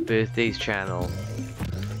Barry's Birthdays channel,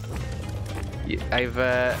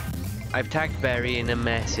 I've tagged Barry in a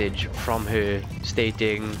message from her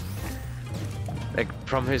stating, like,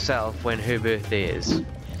 from herself when her birthday is.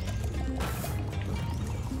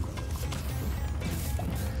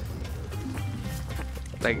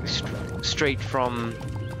 Like straight from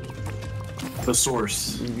the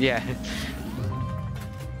source. Yeah.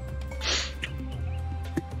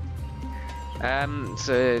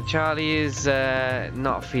 So Charlie is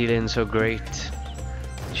not feeling so great.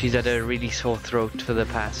 She's had a really sore throat for the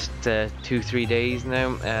past 2-3 days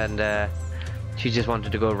now, and she just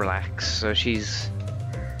wanted to go relax. So she's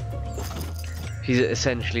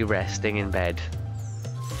essentially resting in bed.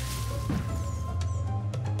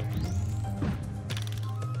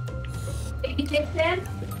 Jason?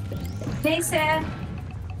 Jason?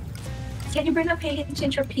 Can you bring a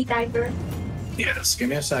patient your pee diaper? Yes, give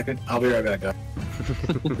me a second. I'll be right back up.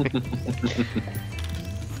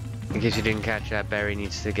 In case you didn't catch that, Barry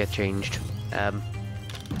needs to get changed.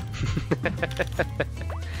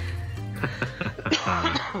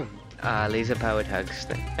 Laser powered hugs.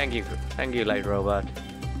 Thank you, Light Robot.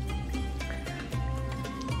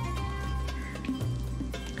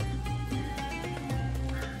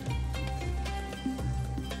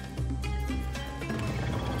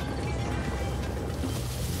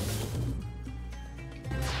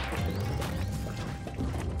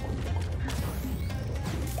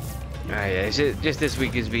 Just this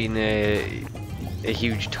week has been a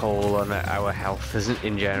huge toll on our health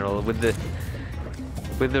in general, with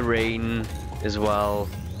the rain as well.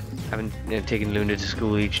 Having taken Luna to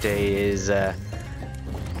school each day is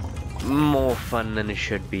more fun than it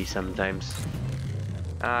should be sometimes.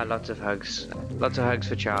 Lots of hugs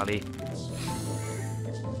for Charlie.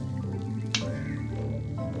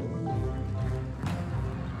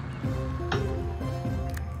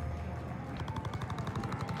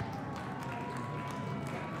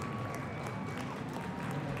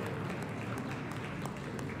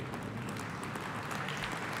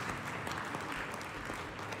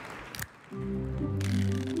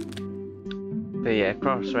 But yeah,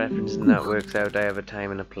 cross-referencing that works out. I have a time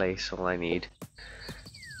and a place, all I need.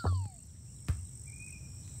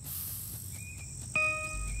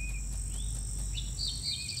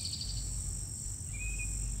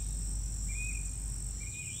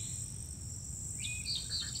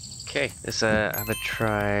 Okay, let's have a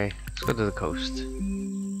try. Let's go to the coast.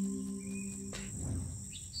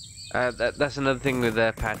 That's another thing with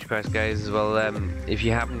Patch Quest, guys, as well. If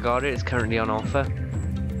you haven't got it, it's currently on offer.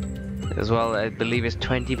 As well, I believe it's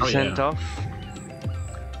 20% off.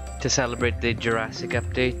 To celebrate the Jurassic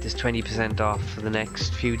update, there's 20% off for the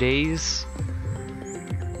next few days.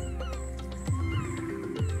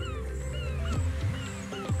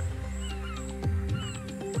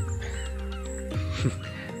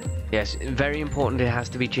 Yes, very important, it has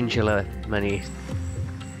to be chinchilla money.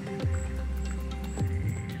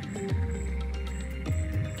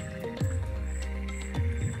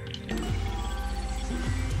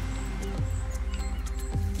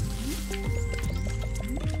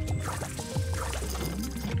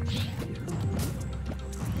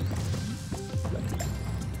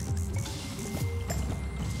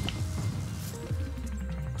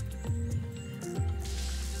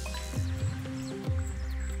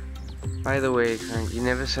 By the way, Crank, you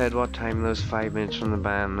never said what time those 5 minutes from the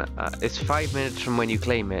ban. It's 5 minutes from when you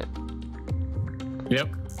claim it. Yep.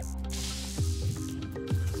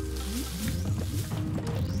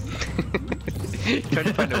 Trying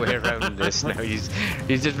to find a way around this now. He's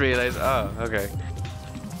just realised. Oh, okay.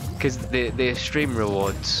 Because they're stream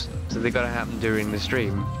rewards, so they gotta happen during the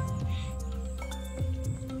stream.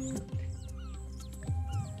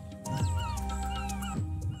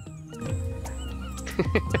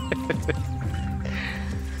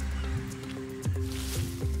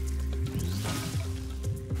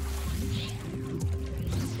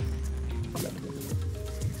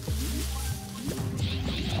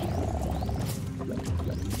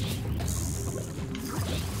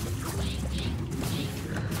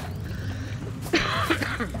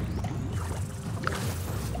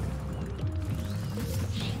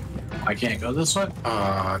 I can't go this way?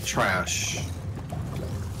 Trash.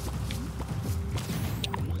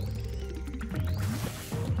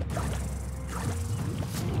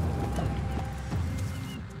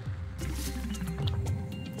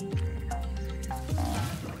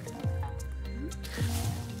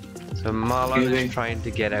 So Marlon is trying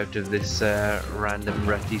to get out of this random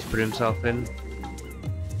rut he's put himself in.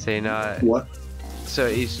 Saying, What? So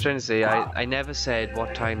he's trying to say, I never said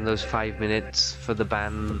what time those 5 minutes for the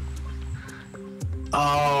ban.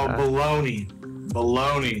 Oh, baloney.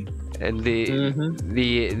 Baloney. And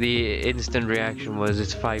the instant reaction was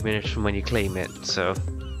it's 5 minutes from when you claim it, so.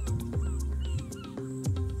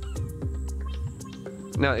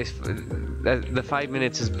 No, it's, the 5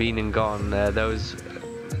 minutes has been and gone. Those,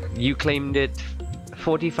 you claimed it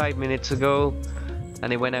 45 minutes ago,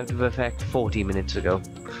 and it went out of effect 40 minutes ago.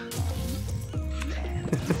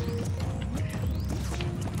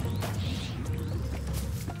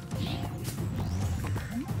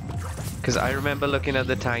 Because I remember looking at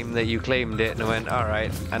the time that you claimed it, and I went,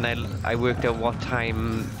 alright, and I worked out what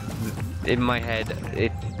time in my head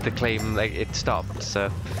the claim, like, it stopped, so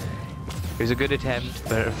it was a good attempt,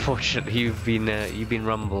 but unfortunately you've been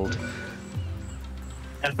rumbled.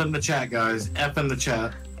 F in the chat, guys. F in the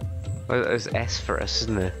chat. Well, it's S for us,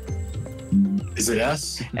 isn't it? Is it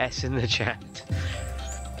S? S in the chat.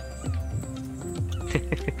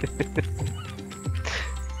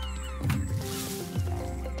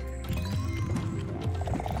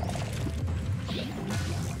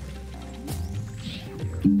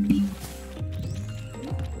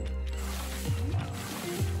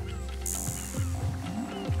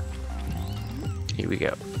 Here we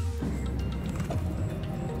go.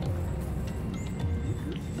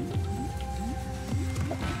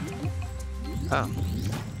 Oh.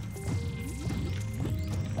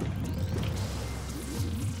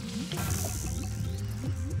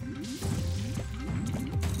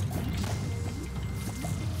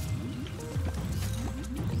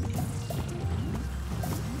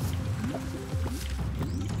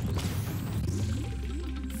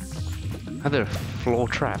 Are there floor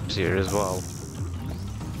traps here as well?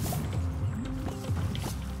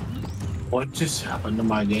 What just happened to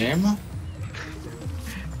my game?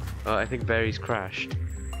 Oh, I think Barry's crashed.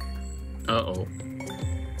 Uh-oh.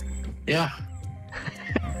 Yeah.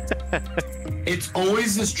 It's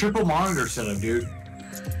always this triple monitor setup, dude.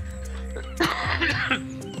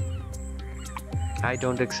 I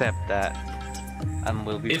don't accept that. And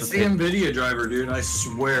will be It's the prepared. NVIDIA driver, dude. I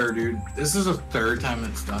swear, dude. This is the third time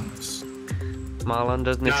it's done this. Marlon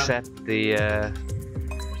doesn't accept the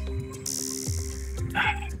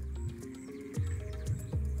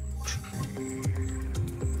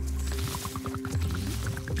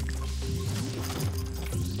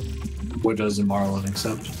What doesn't Marlon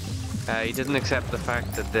accept? He doesn't accept the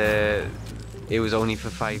fact that it was only for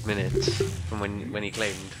 5 minutes from when he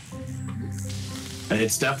claimed. And it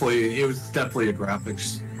was definitely a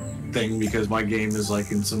graphics thing because my game is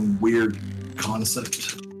like in some weird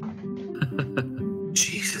concept.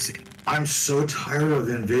 Jesus, I'm so tired of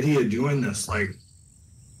Nvidia doing this. Like,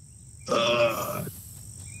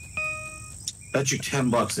 bet you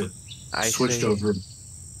 $10 it I switched say over.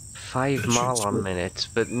 5 Marlon minutes,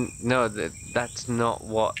 but no, that's not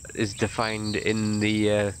what is defined in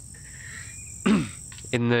the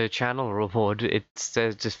in the channel reward. It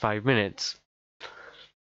says just 5 minutes.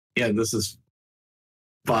 Yeah, this is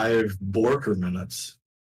 5 Borker minutes.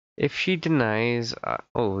 If she denies,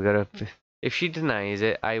 if she denies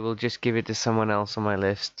it, I will just give it to someone else on my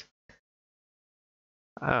list.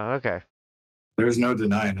 Oh, okay. There's no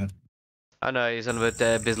denying it. Oh no, he's on about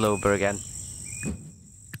Bizlober again.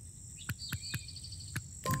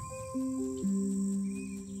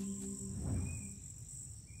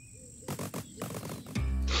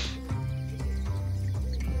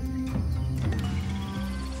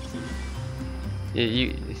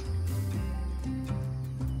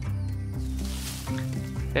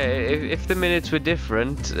 If the minutes were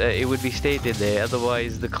different, it would be stated there.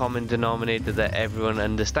 Otherwise, the common denominator that everyone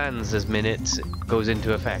understands as minutes goes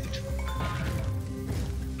into effect.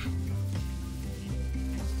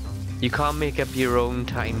 You can't make up your own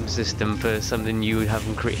time system for something you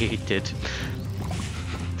haven't created.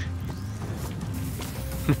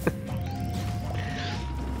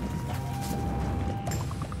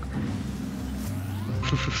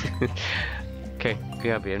 Okay,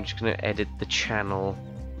 BRB, I'm just gonna edit the channel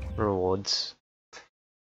rewards.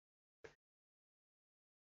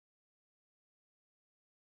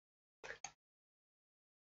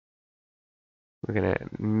 We're gonna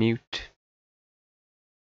mute.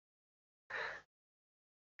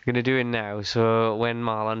 I'm gonna do it now, so when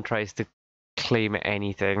Marlon tries to claim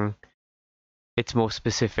anything, it's more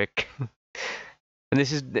specific. And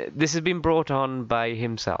this has been brought on by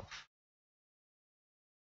himself.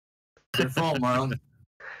 Your fault, Marlon.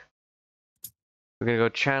 We're gonna go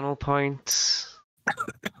channel points.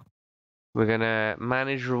 We're gonna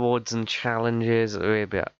manage rewards and challenges.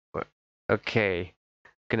 Okay,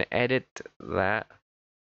 gonna edit that.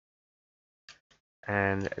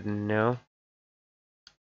 And no,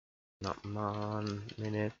 not mon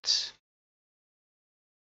minutes.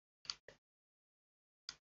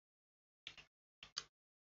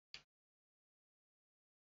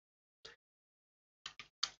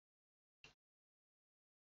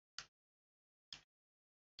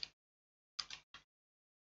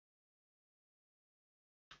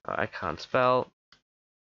 I can't spell.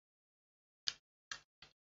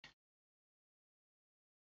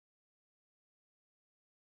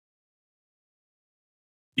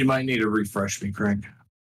 You might need to refresh me, Craig.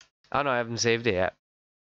 Oh no, I haven't saved it yet.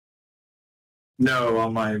 No,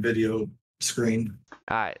 on my video screen.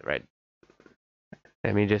 Alright, right.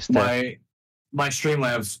 Let me just... My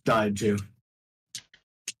Streamlabs died too.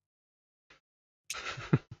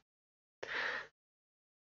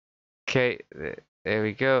 Okay, there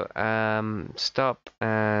we go. Stop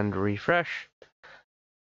and refresh.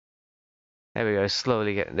 There we go,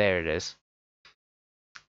 slowly getting... There it is.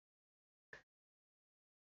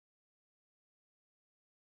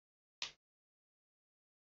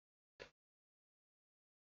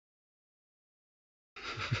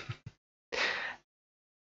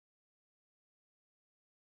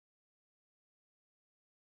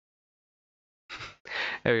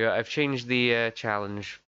 There we go. I've changed the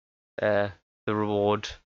challenge, the reward.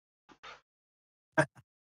 I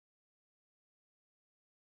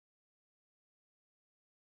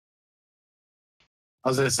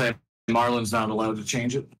was gonna say, Marlon's not allowed to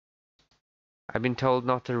change it. I've been told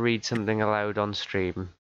not to read something aloud on stream.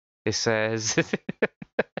 It says...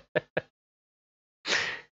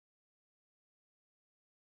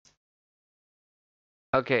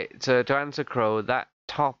 Okay, so to answer Crow, that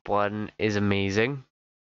top one is amazing.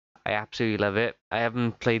 I absolutely love it. I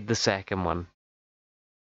haven't played the second one.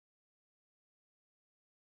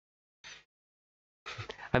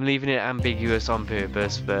 I'm leaving it ambiguous on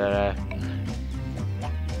purpose, but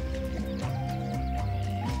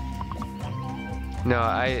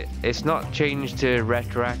no, it's not changed to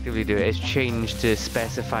retroactively do it. It's changed to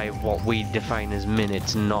specify what we define as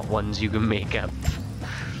minutes, not ones you can make up.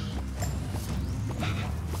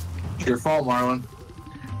 It's your fault, Marlon.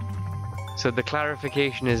 So the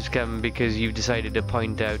clarification has come because you've decided to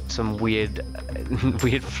point out some weird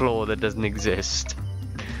flaw that doesn't exist.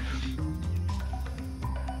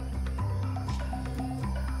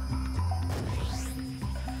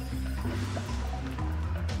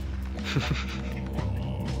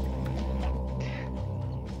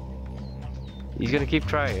 He's gonna keep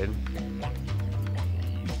trying.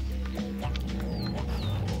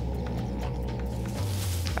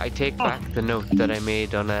 I take back the note that I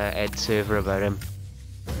made on Ed's server about him.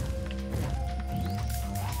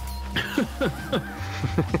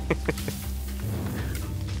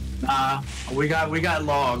 We got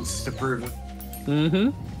logs to prove it. Mm-hmm.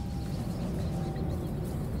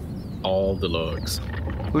 All the logs.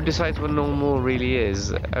 Who decides what normal really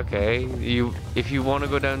is? Okay, if you want to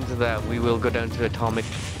go down to that, we will go down to atomic.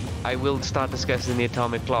 I will start discussing the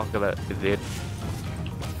atomic clock about it.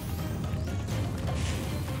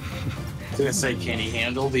 I was gonna say, can he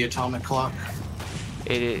handle the atomic clock?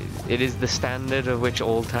 It is the standard of which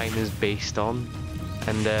all time is based on,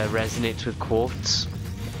 and resonates with quartz.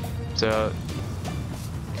 So.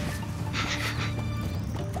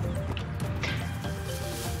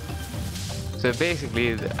 So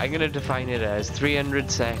basically, I'm going to define it as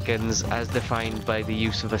 300 seconds as defined by the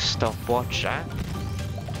use of a stopwatch app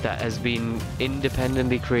that has been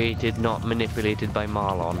independently created, not manipulated by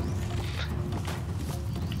Marlon.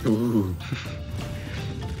 Ooh.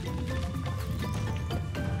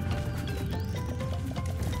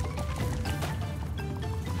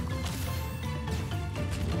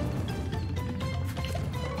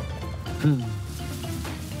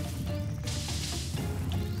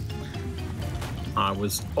 I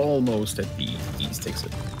was almost at B. Ease takes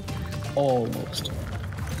it. Almost.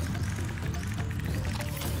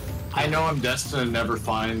 I know I'm destined to never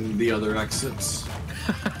find the other exits.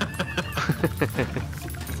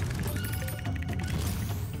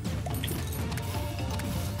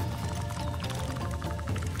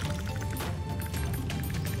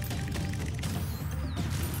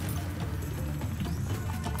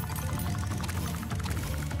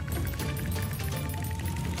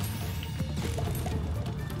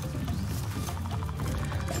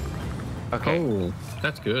 Okay. Oh,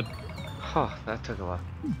 that's good. Huh, that took a while.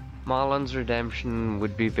 Marlon's redemption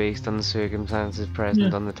would be based on the circumstances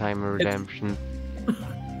present on the time of redemption.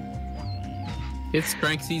 It's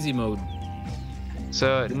Crank's easy mode.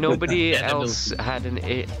 So nobody Yeah, else had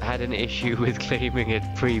an issue with claiming it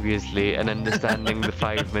previously and understanding the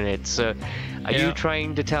 5 minutes. So are you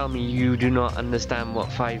trying to tell me you do not understand what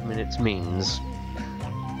 5 minutes means?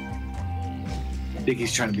 I think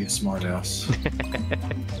he's trying to be a smartass.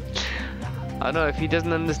 I know, if he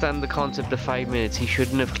doesn't understand the concept of 5 minutes, he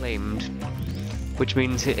shouldn't have claimed. Which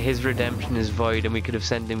means his redemption is void and we could have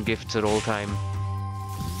sent him gifts at all time.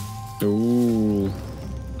 Ooh.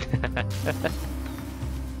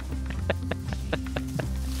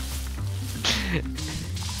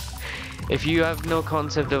 If you have no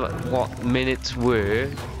concept of what minutes were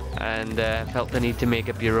and felt the need to make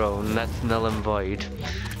up your own, that's null and void.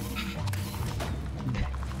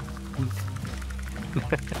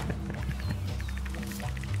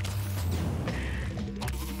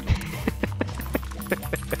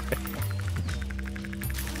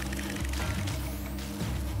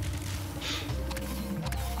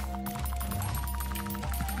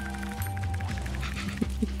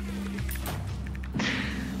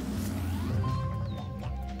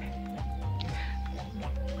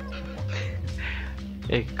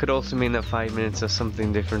 It could also mean that 5 minutes is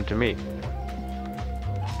something different to me.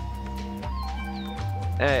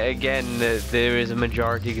 Again, there is a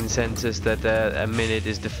majority consensus that a minute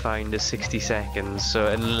is defined as 60 seconds, so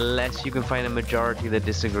unless you can find a majority that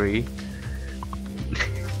disagree,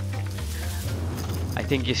 I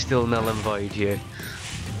think you're still null and void here.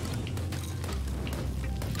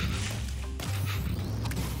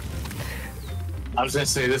 I was gonna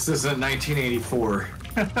say, this isn't 1984.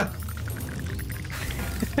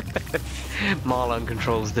 Marlon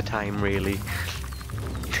controls the time, really.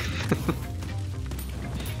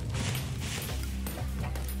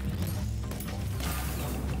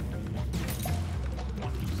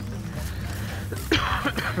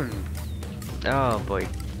 Oh boy.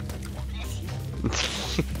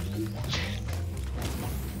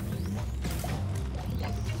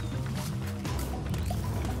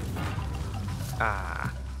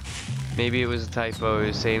 Maybe it was a typo. It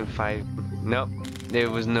was saying 5. Nope, there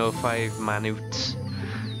was no 5 minutes.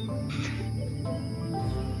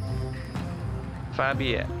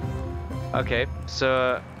 Fabi. Okay,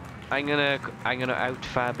 so I'm gonna out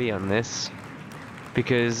Fabi on this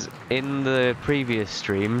because in the previous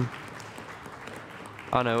stream.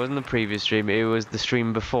 Oh no, it wasn't the previous stream, it was the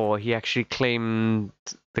stream before. He actually claimed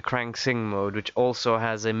the Crank Sing mode, which also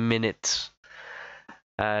has a minute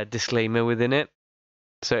disclaimer within it.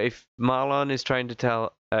 So if Marlon is trying to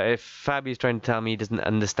tell, if Fabi is trying to tell me he doesn't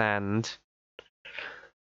understand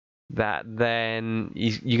that, then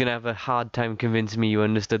you're gonna have a hard time convincing me you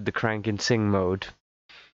understood the crank and sing mode.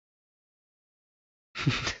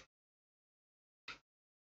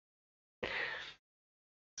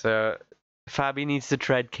 So, Fabi needs to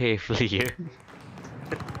tread carefully here.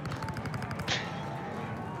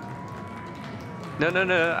 No.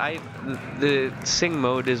 The sing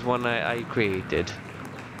mode is one I created.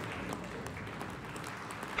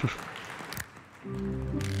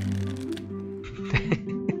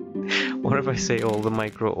 What if I say all the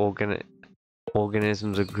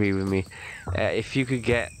microorganisms agree with me? If you could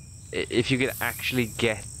actually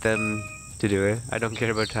get them to do it, I don't care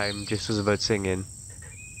about time, just as about singing.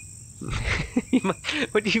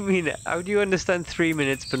 What do you mean? How do you understand 3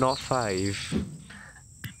 minutes but not 5?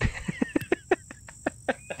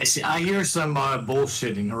 I hear some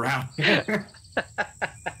bullshitting around here.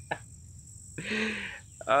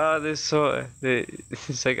 Oh, it's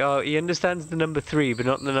like, oh, he understands the number 3 but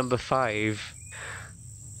not the number 5.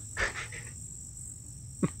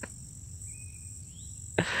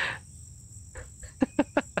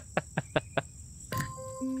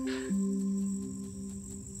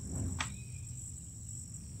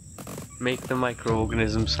 Make the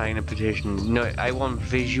microorganism sign a petition. No, I want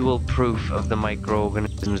visual proof of the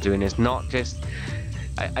microorganisms doing this, not just...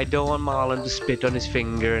 I don't want Marlon to spit on his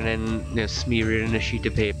finger and then smear it in a sheet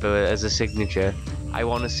of paper as a signature. I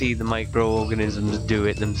want to see the microorganisms do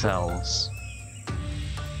it themselves.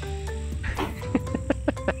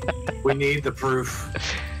 We need the proof.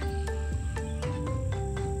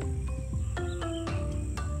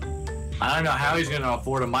 I don't know how he's going to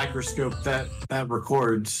afford a microscope that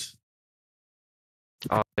records.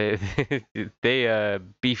 Oh, they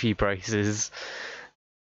beefy prices.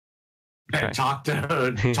 Talk to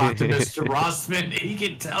Mr. Rossman. He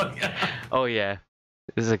can tell you. Oh yeah,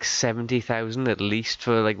 there's like 70,000 at least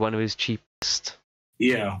for like one of his cheapest.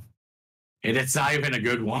 Yeah, and it's not even a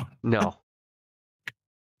good one. No.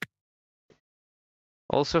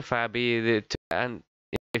 Also, Fabi, and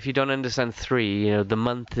if you don't understand 3, the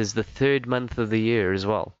month is the 3rd month of the year as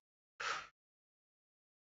well.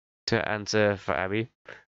 To answer Fabi.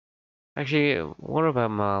 Actually, what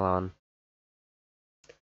about Marlon?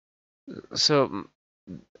 So,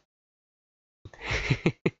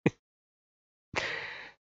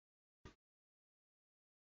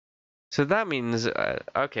 so that means,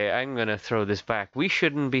 okay, I'm gonna throw this back. We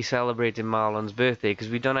shouldn't be celebrating Marlon's birthday because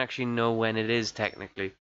we don't actually know when it is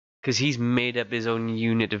technically, because he's made up his own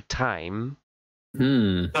unit of time.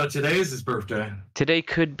 So today is his birthday. Today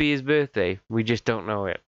could be his birthday. We just don't know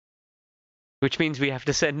it. Which means we have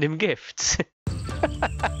to send him gifts.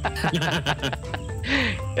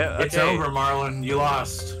 Yeah, okay. It's over, Marlon. You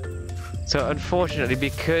lost. So unfortunately,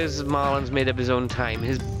 because Marlon's made up his own time,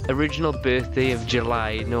 his original birthday of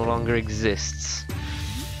July no longer exists.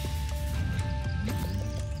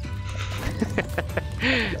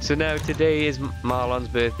 So now today is Marlon's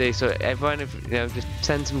birthday. So everyone, just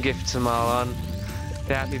send some gifts to Marlon.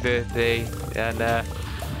 Say happy birthday, and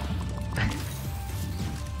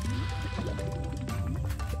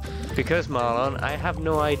because Marlon, I have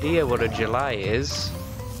no idea what a July is.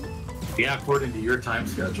 Yeah, according to your time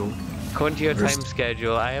schedule. According to your time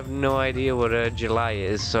schedule, I have no idea what a July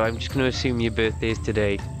is, so I'm just going to assume your birthday is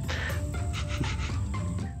today.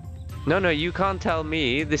 No, you can't tell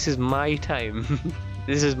me. This is my time.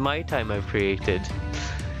 This is my time I've created.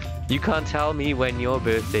 You can't tell me when your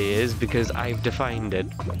birthday is because I've defined it.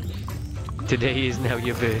 Today is now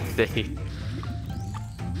your birthday.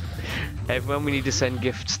 Everyone, we need to send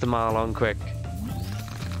gifts to Marlon quick.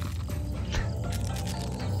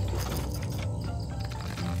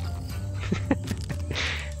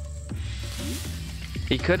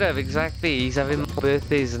 He could have, exactly. He's having more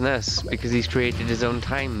birthdays than us because he's created his own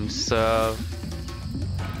times, so...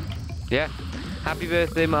 Yeah. Happy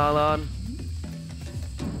birthday, Marlon.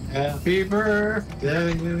 Happy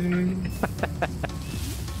birthday.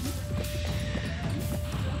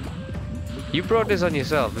 You brought this on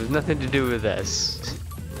yourself. There's nothing to do with this.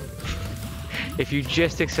 If you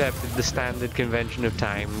just accepted the standard convention of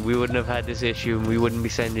time, we wouldn't have had this issue and we wouldn't be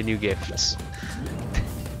sending you gifts.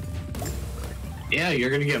 Yeah, you're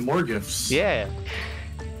gonna get more gifts. Yeah.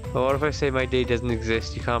 Well, what if I say my day doesn't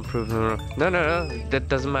exist? You can't prove them wrong. No. That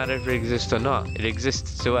doesn't matter if it exists or not. It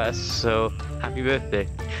exists to us, so happy birthday.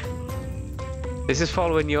 This is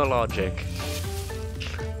following your logic.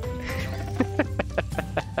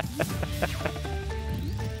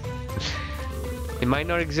 It might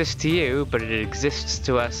not exist to you, but it exists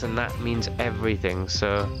to us, and that means everything,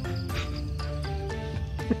 so...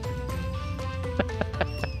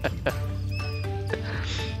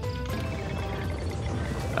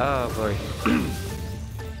 Oh boy.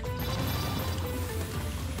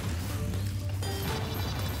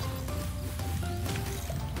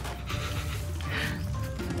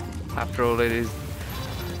 after all, it is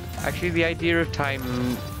actually the idea of time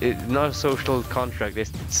is not a social construct.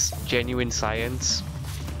 It's genuine science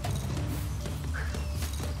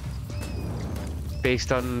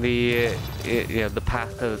based on the the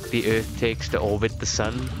path that the Earth takes to orbit the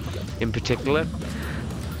sun, in particular.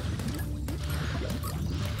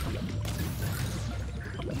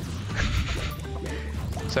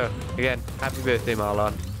 So, again, happy birthday,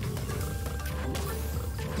 Marlon.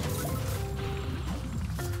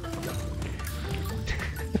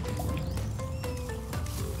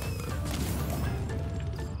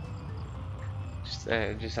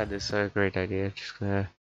 Just had this great idea. Just gonna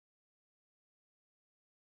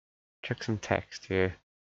check some text here.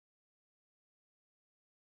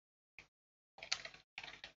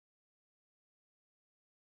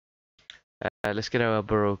 Let's get our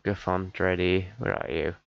Baroque font ready. Where are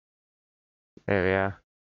you? There we are.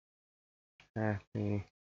 Happy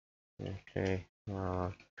birthday.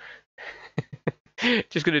 Oh.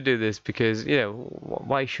 Just gonna do this because, you know,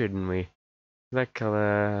 why shouldn't we? That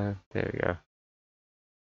color. There we go.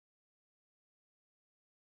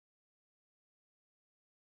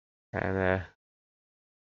 And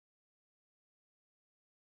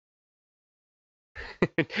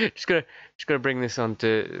just gonna bring this on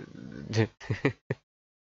to.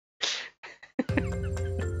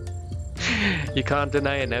 You can't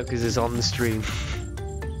deny it now because it's on the stream.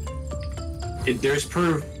 There's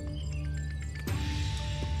proof.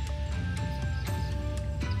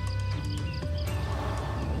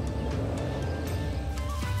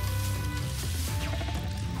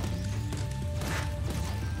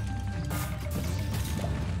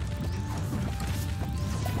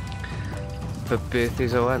 But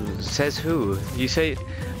birthdays are one. Says who? You say,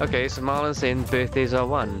 okay, so Marlon's saying birthdays are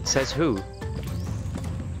one. Says who?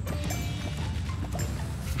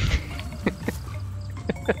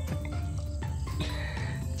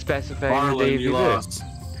 Specifying the day of your birth.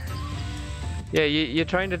 Yeah, you're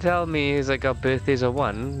trying to tell me is like our birthdays are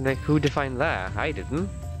one. Like, who defined that? I didn't.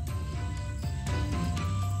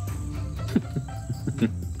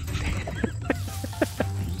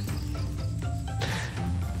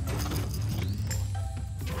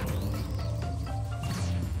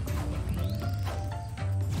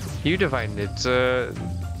 You defined it.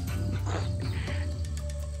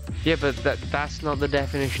 Yeah, but that's not the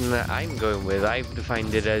definition that I'm going with. I've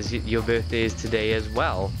defined it as your birthday is today as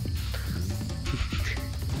well.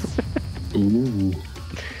 Ooh.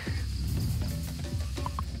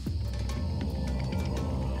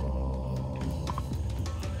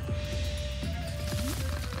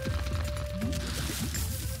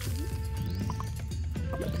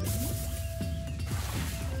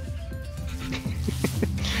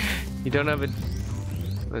 You don't have a...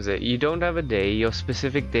 What is it? You don't have a day. Your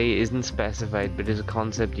specific day isn't specified, but is a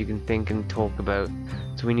concept you can think and talk about.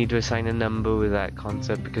 So we need to assign a number with that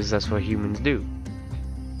concept because that's what humans do.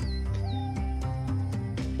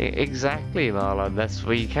 Exactly, Marlon. That's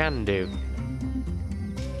what you can do.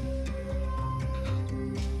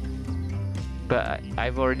 But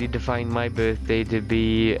I've already defined my birthday to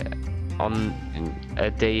be on a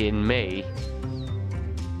day in May.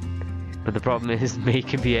 But the problem is, May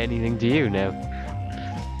can be anything to you now.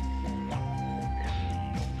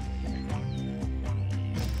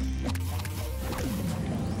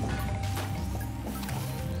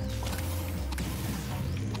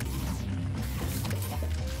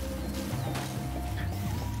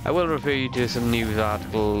 I will refer you to some news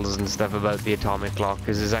articles and stuff about the atomic clock,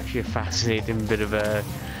 because it's actually a fascinating bit of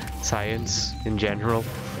science in general.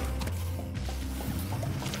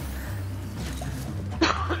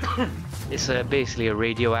 It's basically a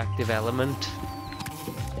radioactive element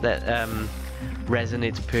that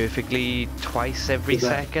resonates perfectly twice every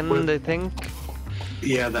second, I think.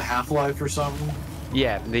 Yeah, the half-life or something.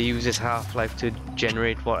 Yeah, they use its half-life to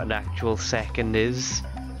generate what an actual second is.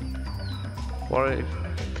 What?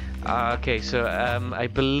 Okay, so I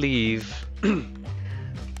believe.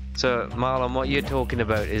 So Marlon, what you're talking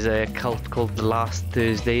about is a cult called the Last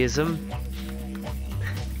Thursdayism.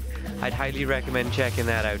 I'd highly recommend checking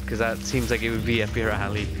that out because that seems like it would be up your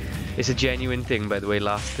alley. It's a genuine thing, by the way,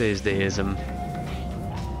 Last Thursdayism.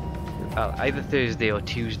 Either Thursday or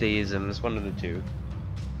Tuesdayism, it's one of the two.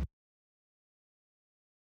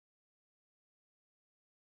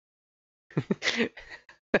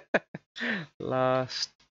 Last...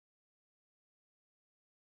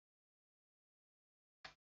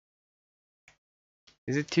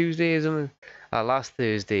 Is it Tuesdayism? Last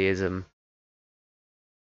Thursdayism.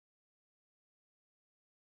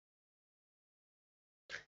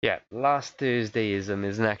 Yeah, Last Thursdayism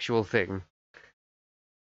is an actual thing.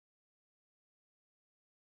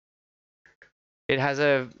 It has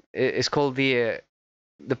a. It's called the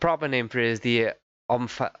proper name for it is the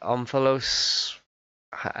Omphalos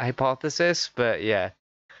hypothesis. But yeah,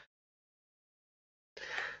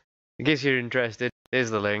 in case you're interested,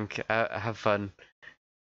 here's the link. Have fun.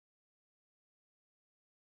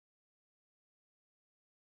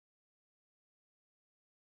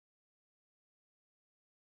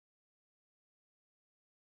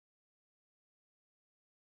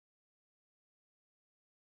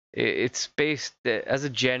 It's based, as a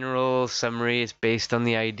general summary, it's based on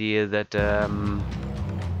the idea that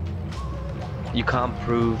you can't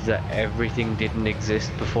prove that everything didn't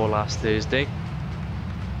exist before last Thursday.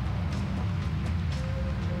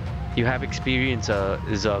 You have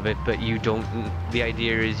experiences of it, but you don't. The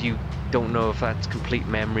idea is you don't know if that's complete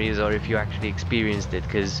memories or if you actually experienced it,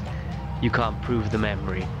 because you can't prove the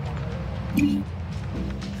memory.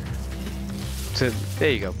 So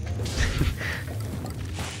there you go.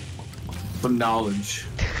 Some knowledge.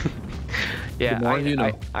 Yeah, The more you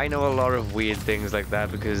know. I know a lot of weird things like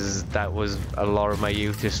that because that was a lot of my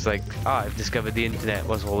youth. Just like, I've discovered the internet.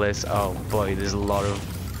 What's all this? Oh boy, there's a lot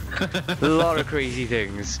of crazy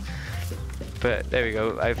things. But there we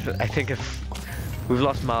go. I think we've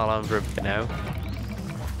lost Marlon for a bit now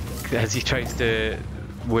as he tries to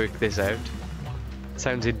work this out.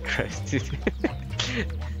 Sounds interesting.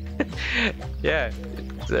 Yeah,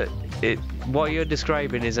 what you're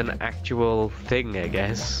describing is an actual thing, I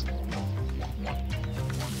guess.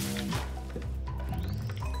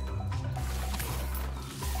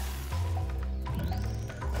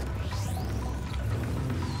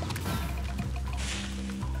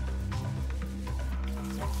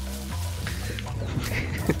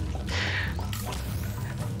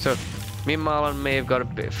 So, me and Marlon may have got a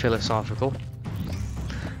bit philosophical.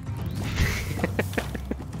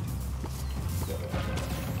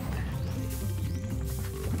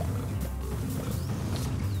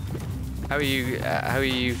 How are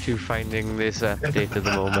you two finding this update at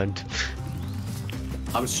the moment?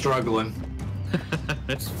 I'm struggling.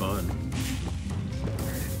 That's fun.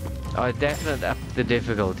 I definitely up the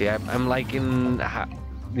difficulty. I'm liking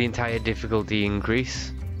the entire difficulty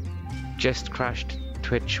increase. Just crashed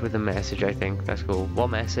Twitch with a message, I think. That's cool. What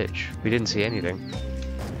message? We didn't see anything.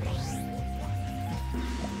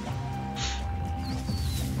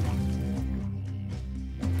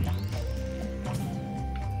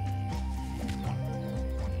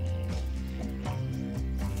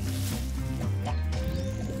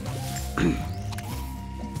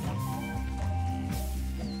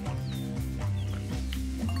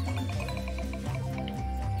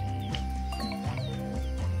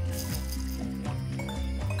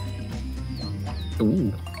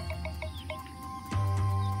 Ooh.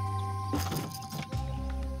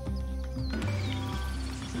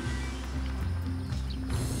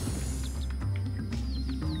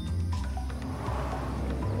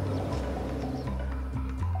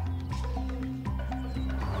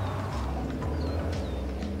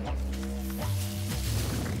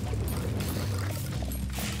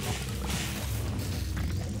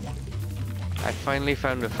 I finally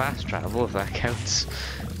found a fast travel, if that counts.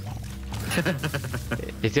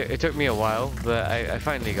 It took me a while, but I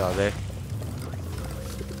finally got there.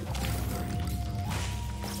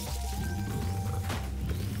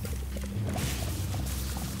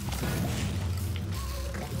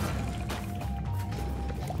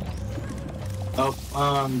 Oh,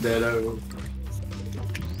 I'm dead.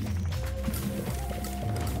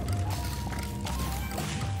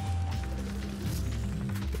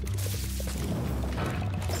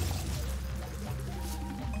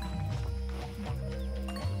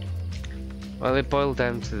 Well, it boiled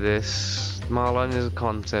down to this. Marlon is a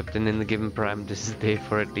concept, and in the given parameters is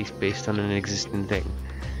therefore at least based on an existing thing.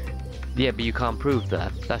 Yeah, but you can't prove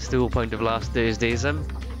that. That's the whole point of last Thursdaysism.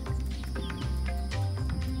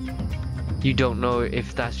 You don't know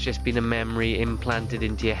if that's just been a memory implanted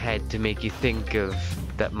into your head to make you think of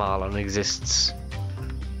that Marlon exists.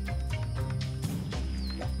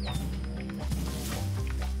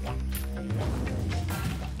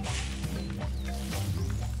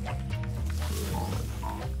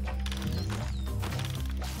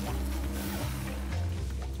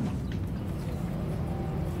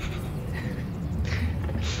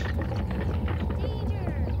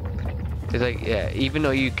 It's like, yeah, even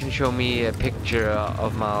though you can show me a picture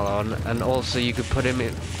of Marlon, and also you could put him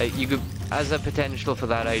in, you could, as a potential for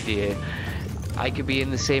that idea, I could be in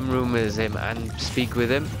the same room as him and speak with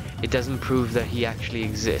him. It doesn't prove that he actually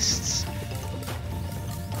exists.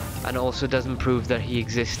 And also doesn't prove that he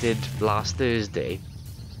existed last Thursday.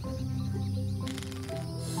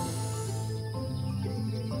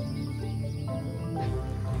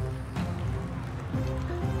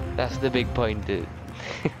 That's the big point.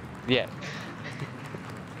 Yeah.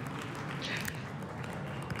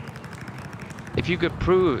 If you could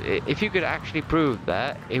actually prove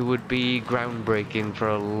that, it would be groundbreaking for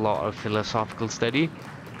a lot of philosophical study.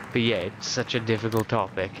 But yeah, it's such a difficult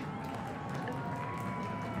topic.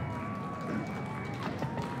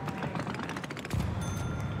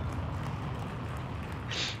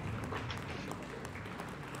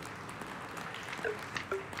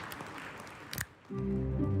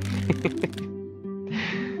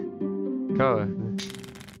 Oh,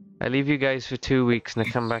 I leave you guys for 2 weeks and I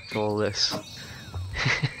come back to all this.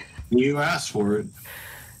 You asked for it.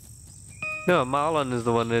 No, Marlon is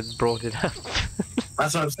the one that brought it up.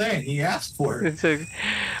 That's what I'm saying. He asked for it. It's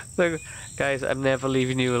like, guys, I'm never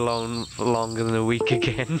leaving you alone for longer than a week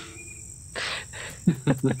again.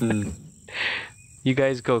 You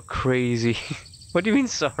guys go crazy. What do you mean,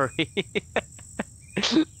 sorry?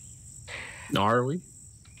 Are we?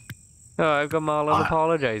 Oh, I've got Marlon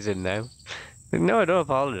apologizing now. No, I don't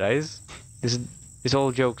apologize. It's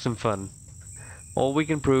all jokes and fun. All we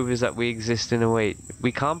can prove is that we exist in a way.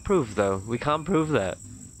 We can't prove, though. We can't prove that.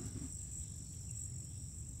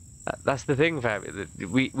 That's the thing, Fabio.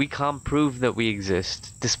 We can't prove that we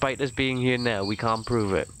exist. Despite us being here now, we can't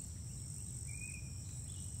prove it.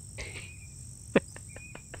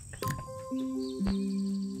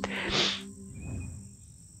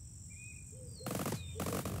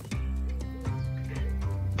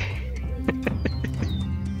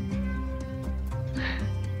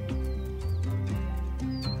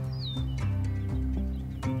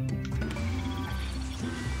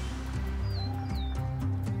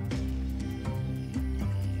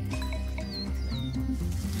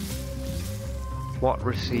 What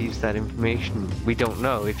receives that information? We don't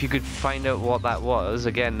know. If you could find out what that was,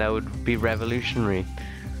 again, that would be revolutionary.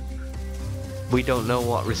 We don't know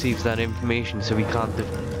what receives that information, so we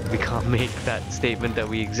can't make that statement that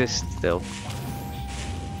we exist still.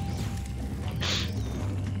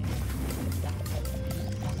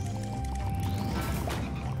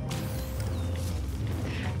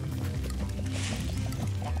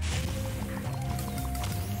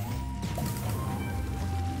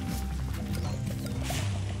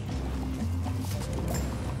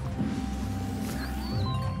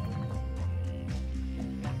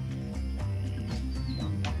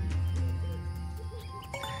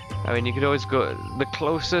 I mean, you could always go. The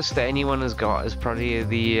closest that anyone has got is probably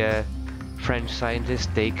the French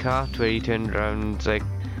scientist Descartes, where he turned around, like,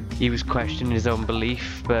 he was questioning his own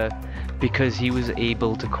belief, but because he was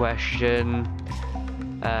able to question,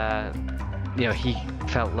 you know, he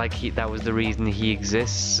felt like that was the reason he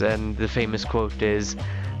exists. And the famous quote is,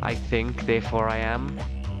 "I think, therefore I am."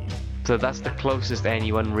 So that's the closest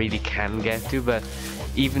anyone really can get to. But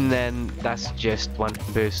even then, that's just one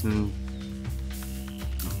person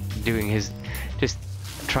doing his, just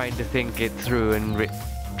trying to think it through and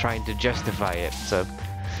trying to justify it. So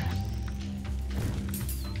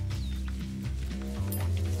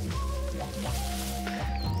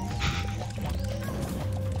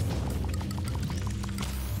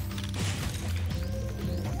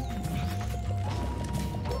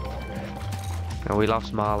and we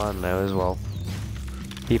lost Marlon now as well.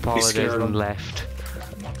 He apologized and left.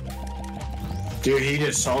 Dude, he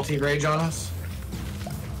just salty rage on us?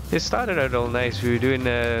 It started out all nice. We were doing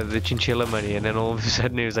the chinchilla money, and then all of a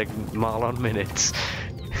sudden it was like Marlon minutes.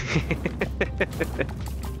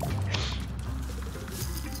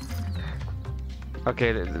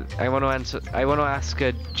 Okay, I want to ask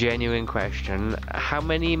a genuine question. How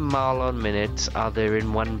many Marlon minutes are there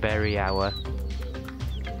in one berry hour?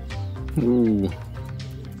 Ooh.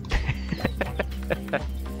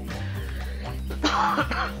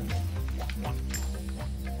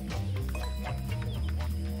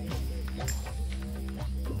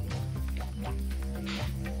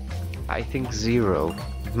 I think 0.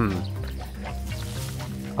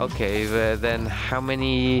 Okay, then how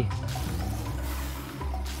many...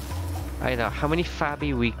 I don't know, how many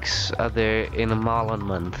Fabi weeks are there in a Marlon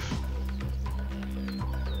month?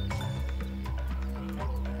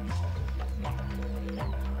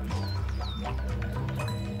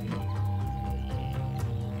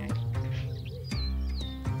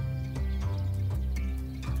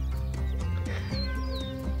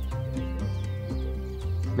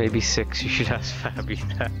 Maybe 6, you should ask Fabi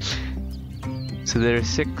that. So there are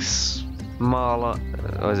 6 Marlon,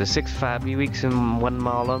 or is it 6 Fabi weeks in one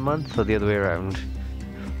Marlon month, or the other way around?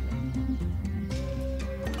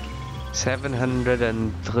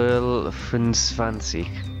 725.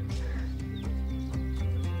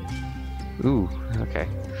 Ooh, okay.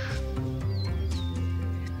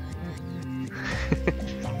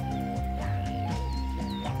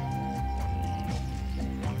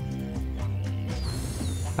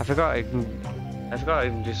 I forgot I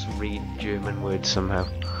can just read German words somehow.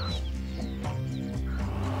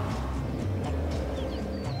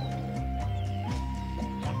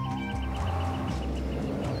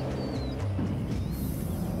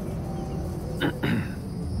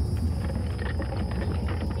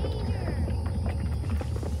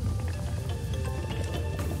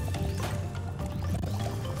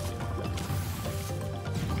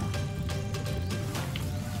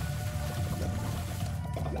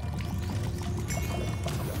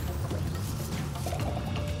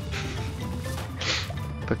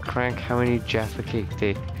 But Crank, how many Jaffa Cake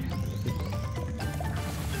did?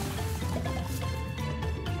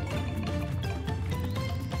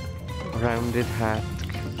 Rounded hat.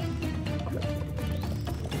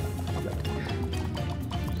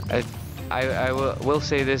 I will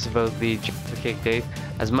say this about the Jaffa Cake Day.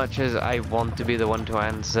 As much as I want to be the one to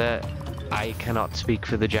answer, I cannot speak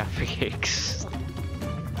for the Jaffa Cakes.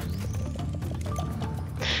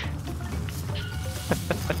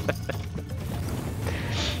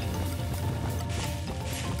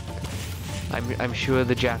 I'm sure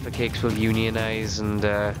the Jaffa Cakes will unionize and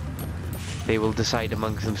they will decide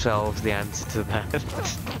amongst themselves the answer to that.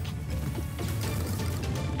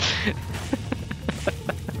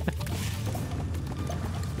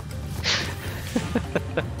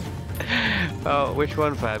 Oh, which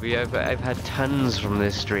one, Fabi? I've had tons from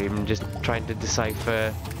this stream, just trying to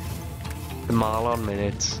decipher the Marlon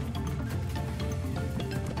minutes.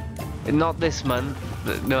 Not this month.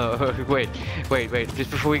 No, wait. Just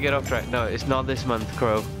before we get off track, no, it's not this month,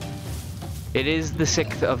 Crow. It is the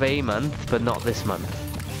 6th of a month, but not this month.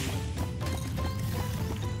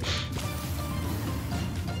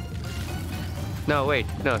 No, wait,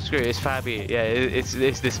 no, screw it, it's Fabi. Yeah, it's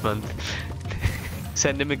this month.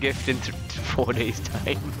 Send him a gift in 4 days'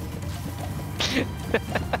 time.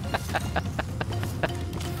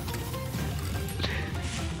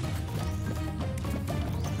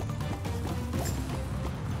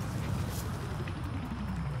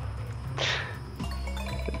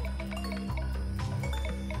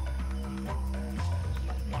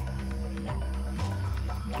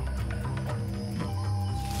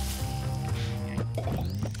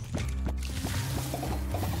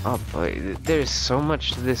 Oh boy, there's so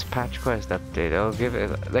much to this patch quest update. I'll give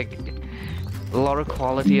it, like, a lot of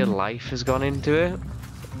quality of life has gone into it.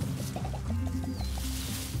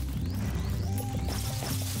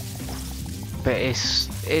 But it's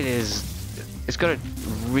got a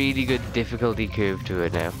really good difficulty curve to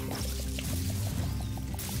it now.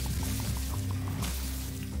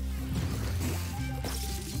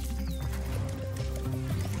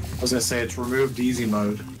 I was gonna say it's removed easy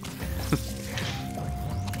mode.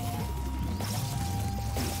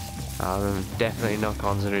 I'm definitely not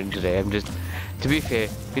concentrating today. I'm just, to be fair,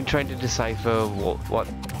 been trying to decipher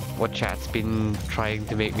what chat's been trying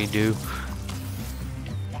to make me do.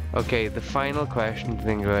 Okay, the final question to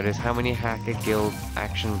think about is how many Hacker Guild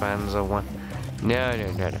action bands are one? No.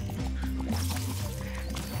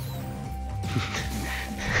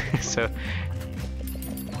 So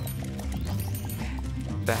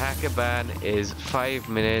the hacker ban is 5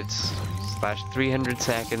 minutes / 300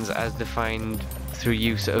 seconds as defined through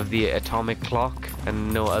use of the atomic clock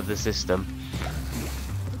and no other system.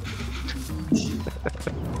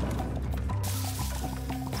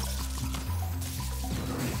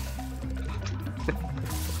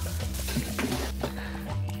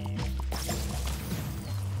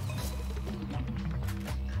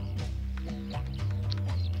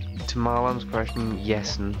 To Marlon's question,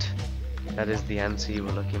 yesn't. That is the answer you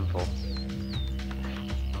were looking for.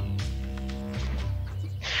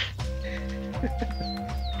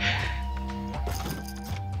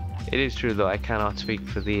 It is true though, I cannot speak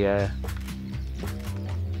for the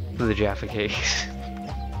Jaffa Cakes.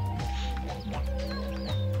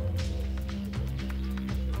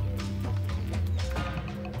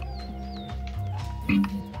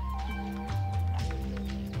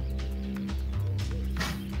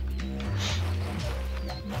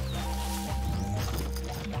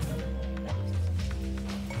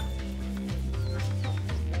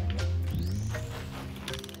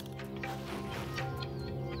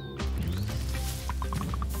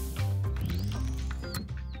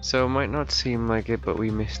 So it might not seem like it, but we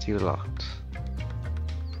missed you a lot.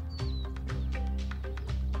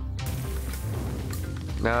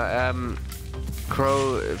 Now,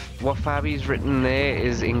 Crow, what Fabi's written there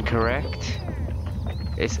is incorrect.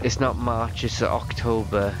 It's not March, it's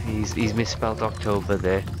October. He's misspelled October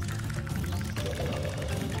there.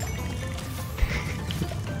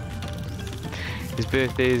 His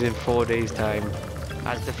birthday is in 4 days' time,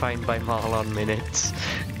 as defined by Marlon minutes.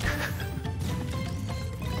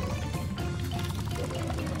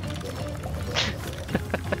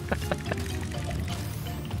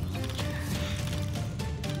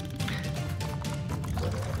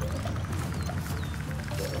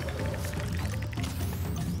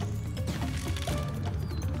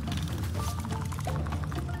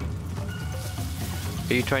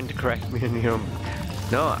 Are you trying to correct me in your?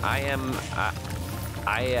 No, I am.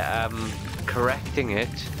 I am correcting it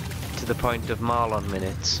to the point of Marlon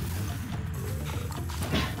minutes.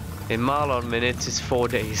 In Marlon minutes, it's 4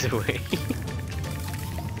 days away.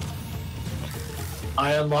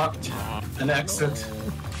 I unlocked an exit.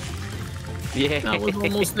 Yeah. I was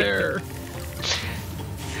almost there.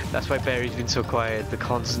 That's why Barry's been so quiet. The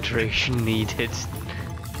concentration needed.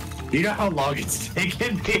 You know how long it's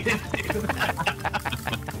taken me to do that?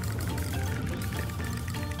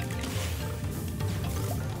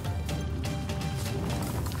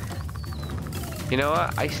 You know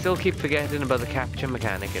what? I still keep forgetting about the capture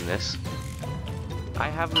mechanic in this. I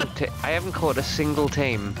haven't caught a single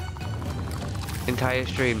tame entire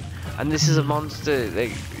stream, and this is a monster.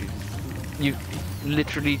 Like, you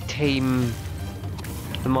literally tame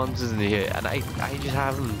the monsters in here, and I just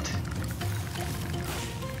haven't.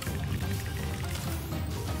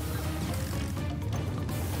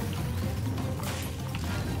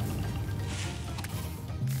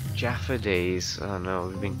 Jaffa days. Oh no,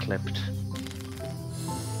 we've been clipped.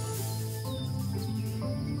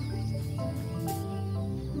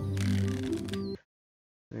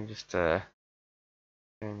 Let me just turn-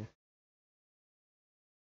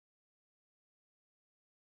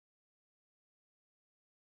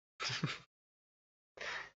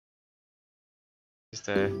 just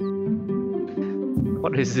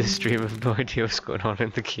what is this stream? I have no idea what's going on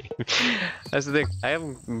in the game. That's the thing. I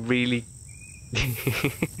haven't really.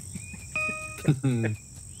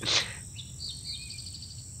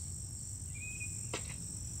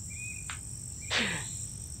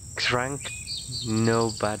 Crank?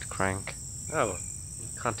 No bad crank. Oh,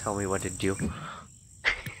 you can't tell me what to do.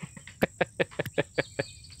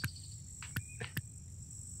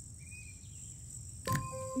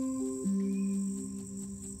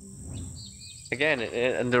 Again,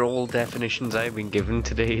 and they're all definitions I've been given.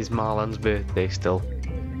 Today is Marlon's birthday still.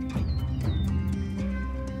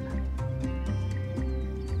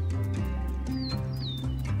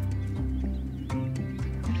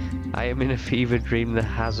 I am in a fever dream that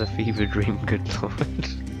has a fever dream, good lord.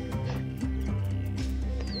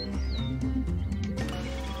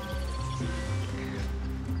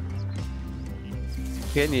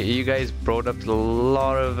 Again, you guys brought up a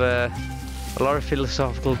lot of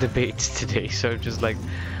philosophical debates today, so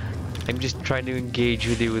I'm just trying to engage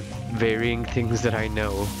with you with varying things that I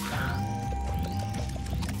know,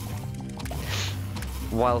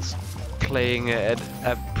 whilst playing a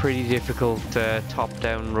pretty difficult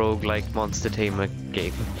top-down roguelike monster tamer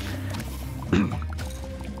game.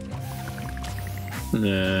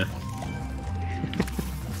 Nah.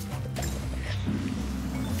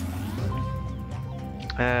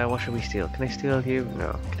 What should we steal? Can I steal you?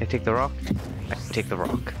 No. Can I take the rock? I can take the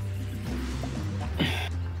rock.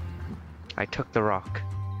 I took the rock.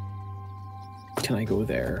 Can I go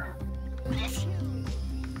there?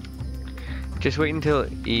 Just wait until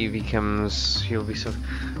Evie comes. She'll be so.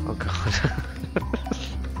 Oh god.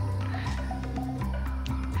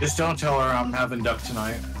 Just don't tell her I'm having duck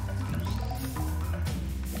tonight.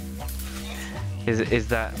 Is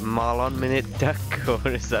that Marlon minute duck or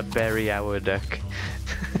is that Berry hour duck?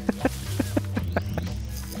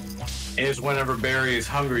 Is whenever Barry is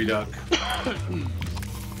hungry duck.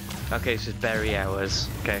 Okay, so it's Berry hours.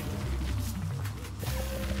 Okay.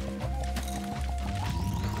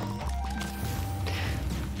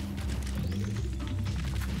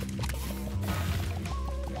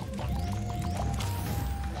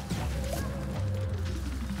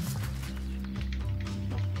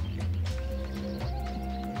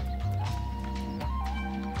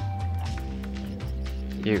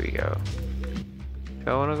 Here we go.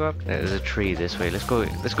 Do I wanna go up? There's a tree this way. Let's go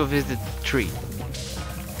visit the tree.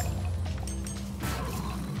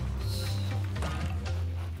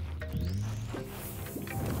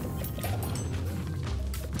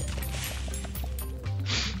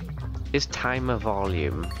 Is time a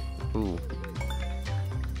volume? Ooh.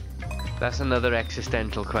 That's another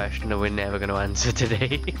existential question that we're never gonna answer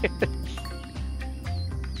today.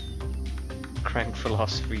 Crank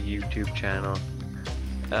Philosophy YouTube channel.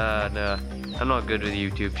 No, I'm not good with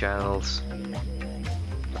YouTube channels.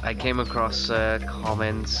 I came across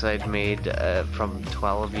comments I'd made from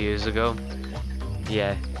 12 years ago.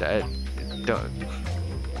 Yeah, don't.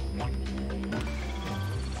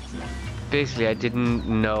 Basically, I didn't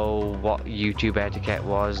know what YouTube etiquette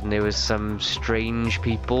was, and there was some strange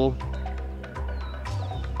people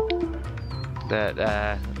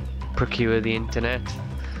that procure the internet,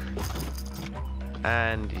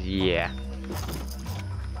 and yeah.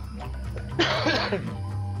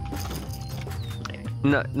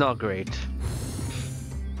 Not great.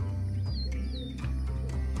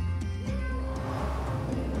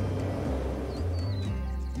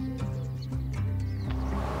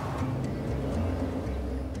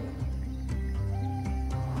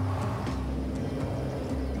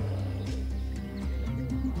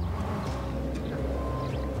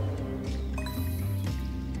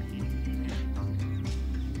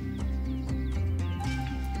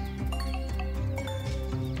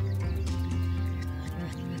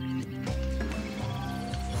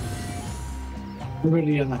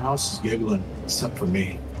 Everybody in the house is giggling, except for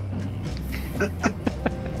me.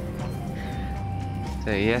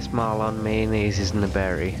 So yes, Marlon, mayonnaise isn't a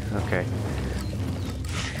berry. Okay.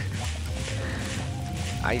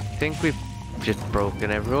 I think we've just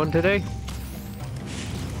broken everyone today.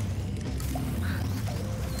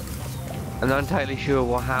 I'm not entirely sure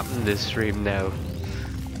what happened this stream now.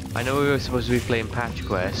 I know we were supposed to be playing Patch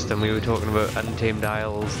Quest and we were talking about Untamed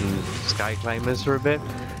Isles and Sky Climbers for a bit.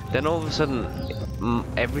 Then all of a sudden,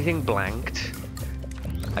 everything blanked.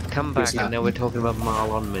 I've come back and now we're talking about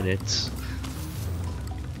Marlon minutes.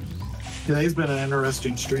 Today's been an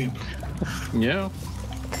interesting stream. Yeah.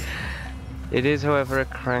 It is, however, a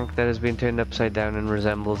crank that has been turned upside down and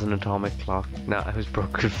resembles an atomic clock. Nah, I was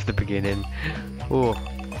broken from the beginning. Oh.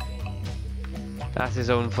 That's his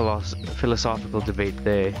own philosophical debate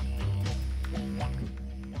there.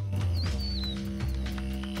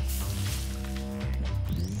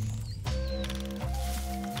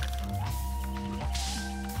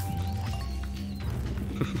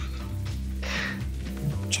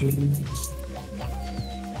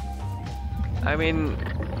 I mean,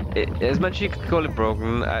 as much as you could call it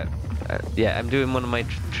broken, yeah, I'm doing one of my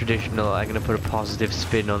traditional, I'm gonna put a positive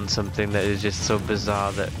spin on something that is just so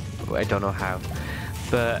bizarre that I don't know how.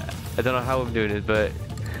 But, I don't know how I'm doing it, but,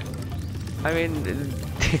 I mean,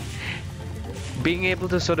 being able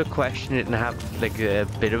to sort of question it and have like a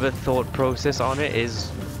bit of a thought process on it is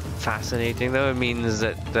fascinating though. It means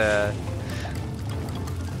that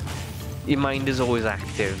your mind is always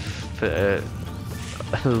active for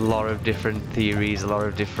a lot of different theories, a lot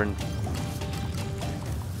of different,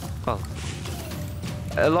 well,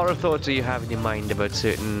 a lot of thoughts that you have in your mind about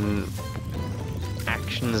certain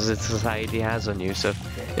actions that society has on you. So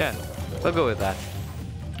yeah, I'll go with that.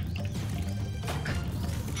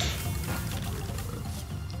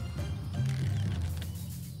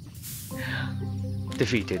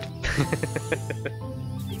 Defeated.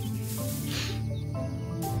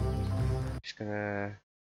 Just gonna,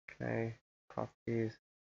 okay, properties.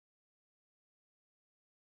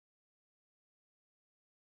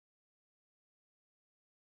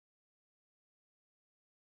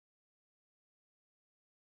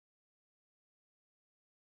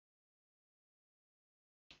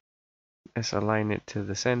 Let's align it to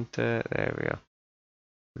the center. There we go.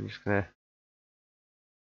 I'm just gonna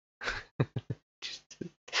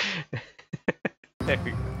there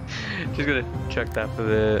we go. Just gonna check that for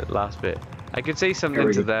the last bit. I could say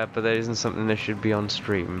something to that, but that isn't something that should be on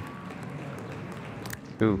stream.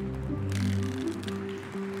 Ooh.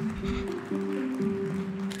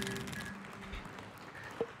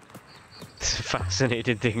 It's a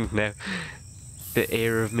fascinating thing now. The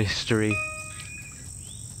air of mystery.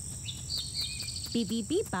 Beep beep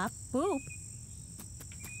beep bop boop.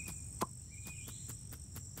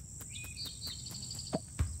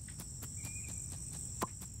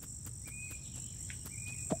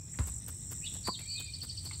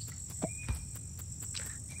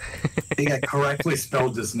 I think I correctly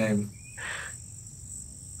spelled his name.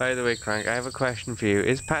 By the way, Crank, I have a question for you.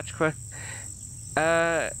 Is Patch Quest...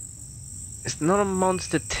 it's not a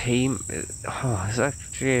monster team. Oh, it's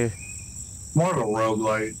actually... More of a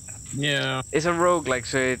roguelite. Yeah. It's a roguelike,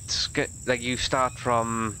 so it's like you start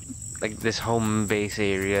from like this home base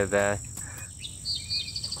area there.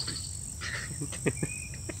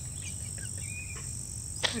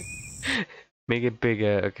 Make it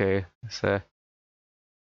bigger, okay. So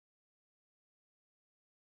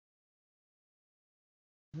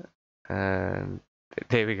and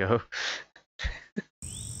there we go.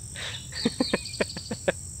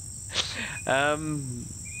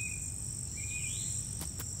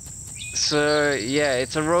 So yeah,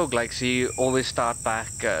 it's a roguelike, so you always start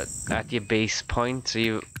back at your base point, so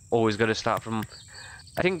you always got to start from...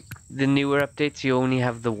 I think the newer updates, you only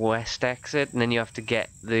have the west exit, and then you have to get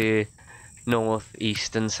the north,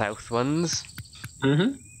 east, and south ones.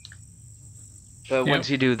 Mm-hmm. But once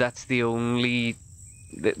you do, that's the only...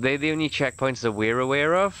 They're the only checkpoints that we're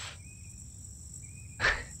aware of.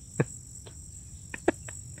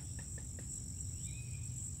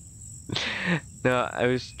 No, I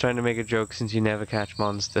was trying to make a joke since you never catch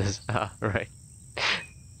monsters. Ah, right.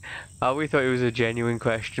 We thought it was a genuine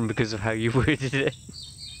question because of how you worded it.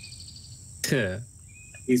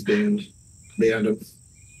 He's banned. Banned him.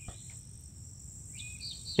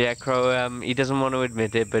 Yeah, Crow, he doesn't want to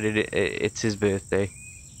admit it, but it's his birthday.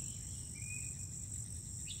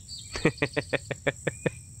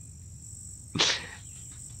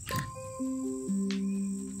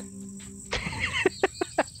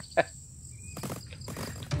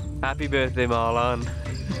 Happy birthday, Marlon.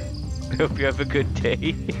 Hope you have a good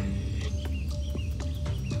day.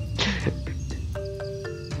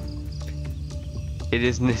 It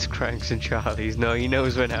isn't his Cranks and Charlie's. No, he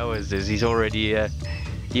knows when ours is. He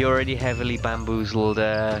already heavily bamboozled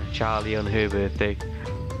Charlie on her birthday.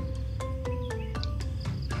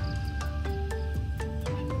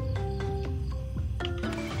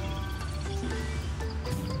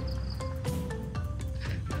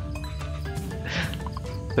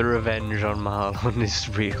 The revenge on Marlon is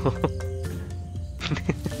real.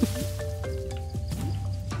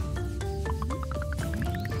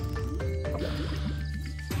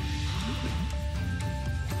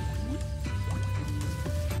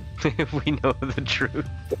 We know the truth.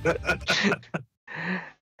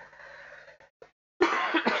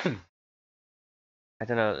 I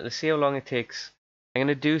don't know. Let's see how long it takes. I'm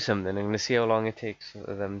gonna do something. I'm gonna see how long it takes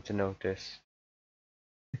for them to notice.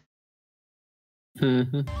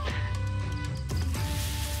 Mhm.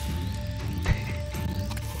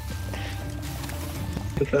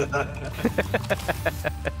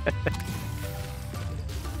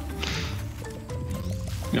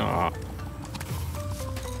 Aw.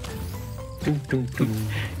 Dum, dum, dum.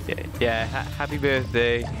 Yeah, happy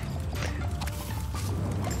birthday.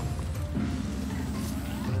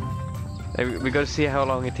 We gotta see how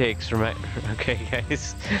long it takes, right? Okay,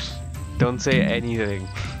 guys. Don't say anything.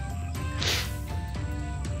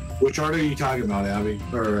 Which art are you talking about, Abby?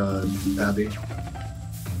 Or Abby?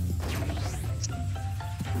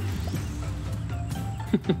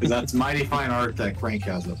 Because that's mighty fine art that Crank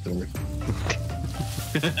has up there.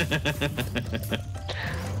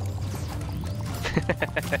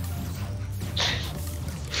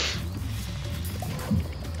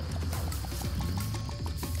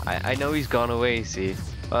 I know he's gone away, see.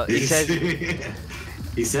 Well, he says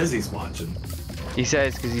he says he's watching. he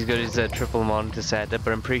says because he's got his triple monitor setup,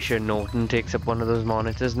 but I'm pretty sure Norton takes up one of those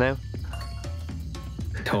monitors now.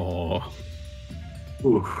 Oh.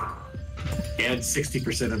 Ooh. Add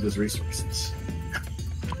 60% of his resources.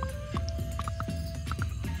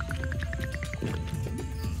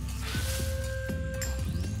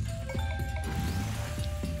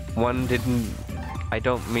 One didn't. I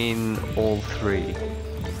don't mean all three.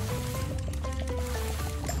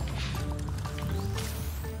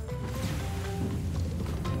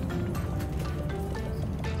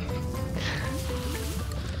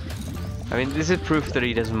 I mean, this is proof that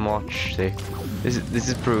he doesn't watch. See, this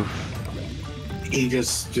is proof. He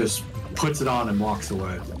just puts it on and walks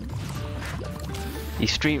away. He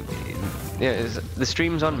stream. Yeah, the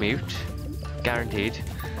stream's on mute, guaranteed.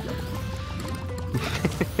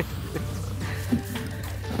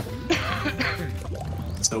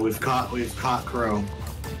 So we've caught Crow.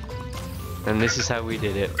 And this is how we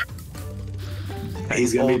did it.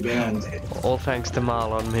 He's gonna be banned. All thanks to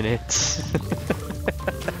Marlon minutes.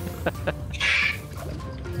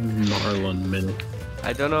 Marlon minute.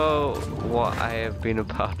 I don't know what I have been a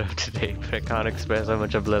part of today, but I can't express how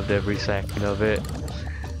much I've loved every second of it.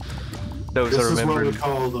 Those This are is what remembering. we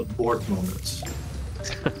call the Bork moments.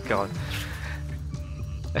 God.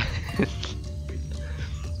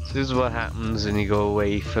 This is what happens when you go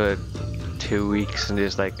away for 2 weeks and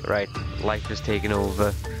just like, right, life is taking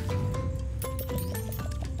over.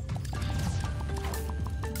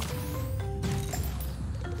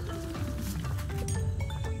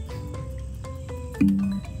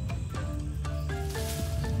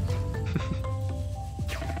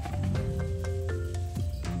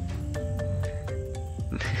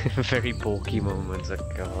 Very bulky moments, oh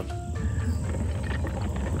god.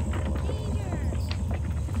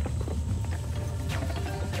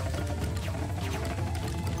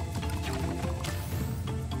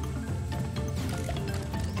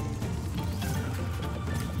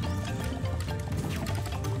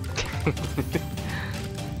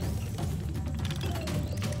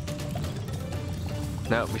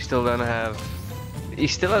 No, we still don't have... He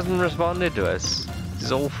still hasn't responded to us. This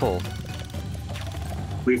is awful.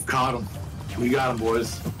 We've caught him. We got him,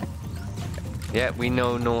 boys. Yeah, we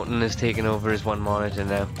know Norton has taken over his one monitor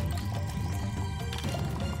now.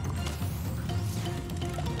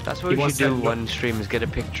 That's what He we wants should do that- one stream, is get a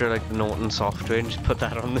picture of like the Norton software and just put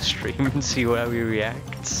that on the stream and see how he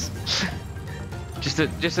reacts. just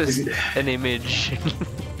an image.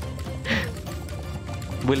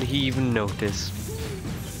 Will he even notice?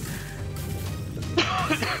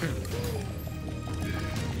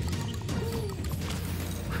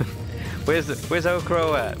 Where's our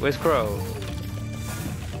Crow at? Where's Crow?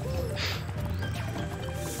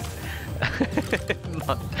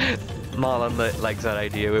 Marlon likes that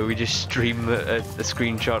idea where we just stream a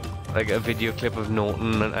screenshot, like a video clip of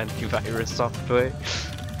Norton and antivirus software.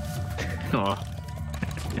 Aw.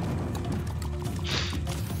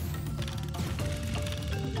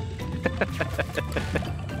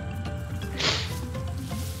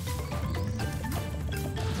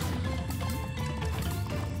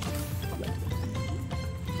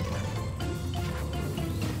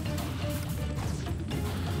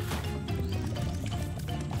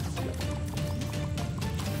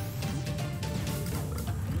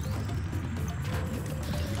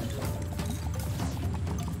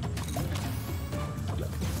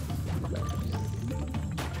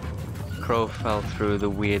 Crow fell through the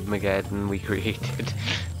weird Mageddon we created.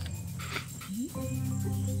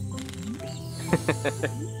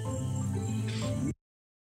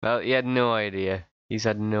 Well, he had no idea. He's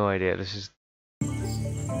had no idea. This is.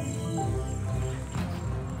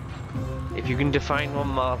 If you can define what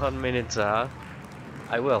marathon minutes are,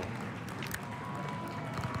 I will.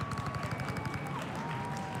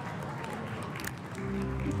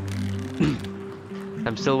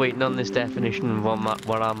 I'm still waiting on this definition of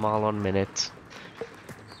what are marathon minutes.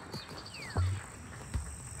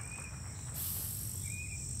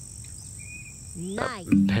 Nice.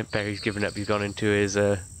 Barry's given up. He's gone into his.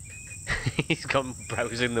 He's gone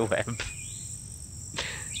browsing the web.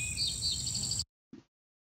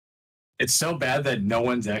 It's so bad that no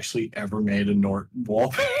one's actually ever made a Norton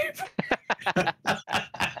wallpaper.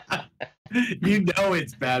 You know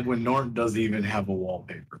it's bad when Norton doesn't even have a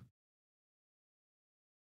wallpaper.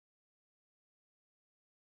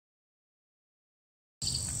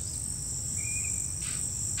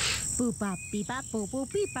 Boop bop beep bop boop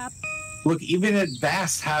boop beep bop. Look, even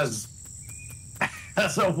Advast has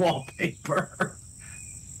a wallpaper.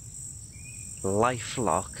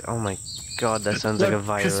 Lifelock. Oh my god, that sounds like a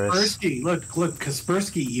virus. Kaspersky, look,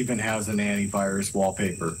 Kaspersky even has an antivirus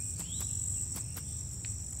wallpaper.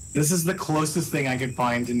 This is the closest thing I can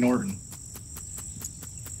find to Norton.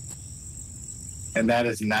 And that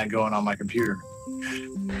is not going on my computer.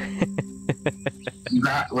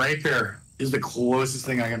 That right there is the closest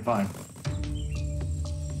thing I can find.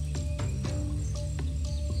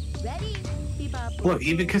 Ready? Beep bop. boop, Look,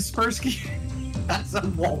 even Kaspersky has a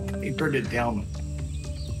wallpaper to download.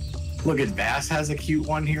 Look, Advast has a cute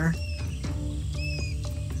one here.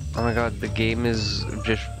 Oh my god, the game is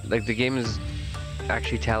just like the game is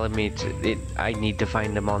actually telling me I need to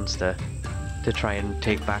find a monster to try and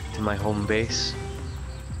take back to my home base.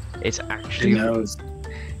 It's actually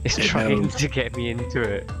it's trying to get me into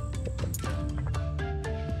it.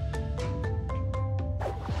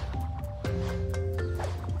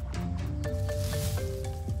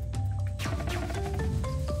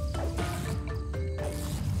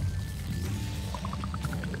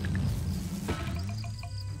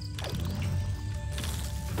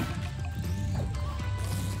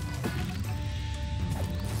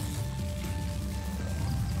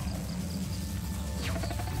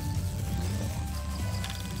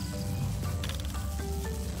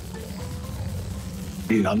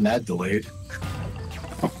 Dude, I'm that delayed.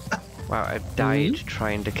 Wow, I've died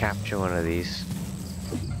trying to capture one of these.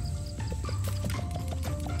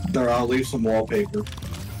 There, I'll leave some wallpaper.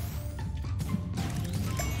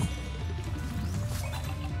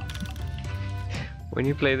 When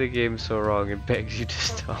you play the game so wrong, it begs you to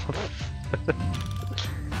stop.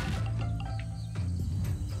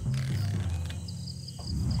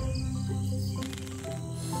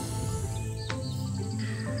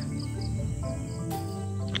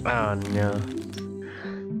 Oh no.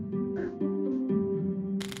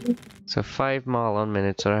 So 5 Marlon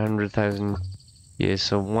minutes are 100,000 years,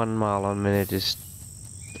 so 1 Marlon minute is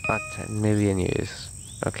about 10 million years.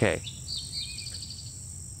 Okay.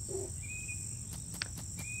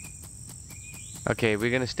 Okay,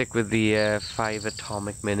 we're gonna stick with the 5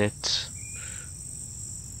 atomic minutes.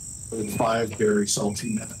 5 very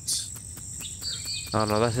salty minutes. Oh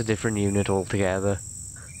no, that's a different unit altogether.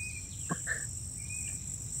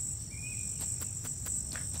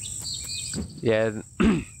 Yeah,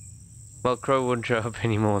 well, Crow won't show up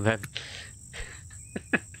anymore then.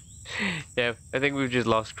 Yeah, I think we've just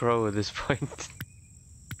lost Crow at this point.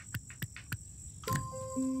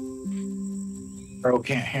 Bro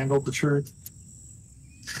can't handle the truth.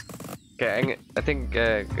 Okay, I think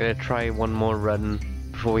gonna try one more run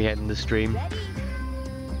before we end the stream. Ready?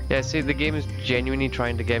 Yeah, see, the game is genuinely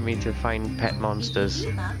trying to get me to find pet monsters.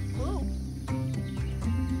 Beep bop boop.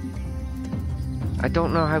 I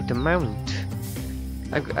don't know how to mount.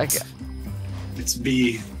 It's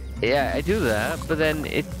B. Yeah, I do that, but then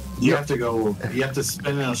it... You have to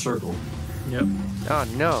spin in a circle. Yep. Oh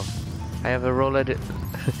no, I have a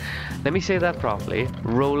let me say that properly.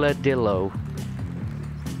 Rolladillo.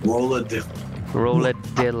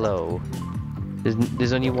 Rolladillo.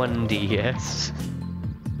 There's only one D, yes.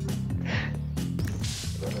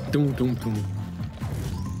 Doom doom doom.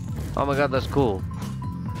 Oh my god, that's cool.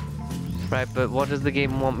 Right, but what does the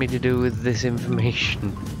game want me to do with this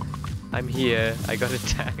information? I'm here, I got a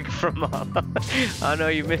tag from Oh no,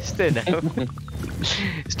 you missed it now.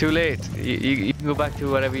 It's too late. You can go back to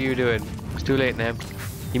whatever you're doing. It's too late now.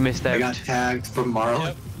 You missed out. I got tagged from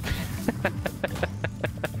Marlon. Yep.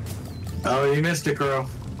 Oh, you missed it, girl.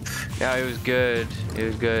 Yeah, it was good. It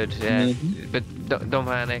was good. Yeah, but don't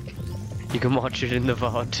panic. You can watch it in the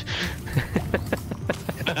VOD.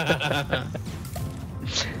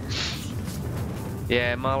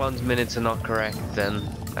 Yeah, Marlon's minutes are not correct then.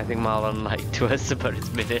 I think Marlon lied to us about his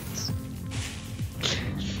minutes.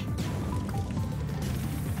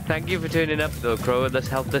 Thank you for turning up though, Crow. That's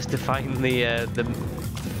helped us define the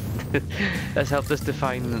that's helped us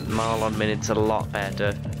define Marlon minutes a lot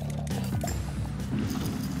better.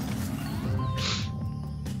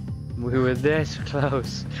 We were this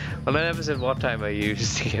close. Well, I never said what time I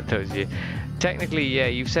used to get those years. Technically, yeah,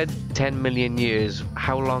 you said 10 million years.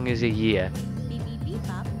 How long is a year? Beep beep beep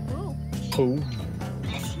bop boop. Oh.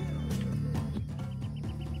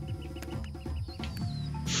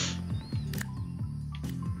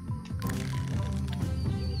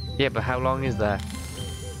 Yeah, but how long is that?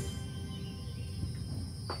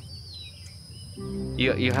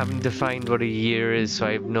 You haven't defined what a year is, so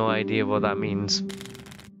I have no idea what that means.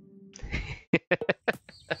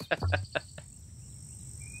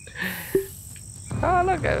 Oh,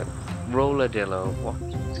 look at Rolladillo. What?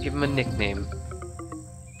 Let's give him a nickname.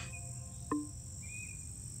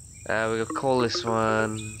 We'll call this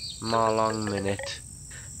one Marlong Minute.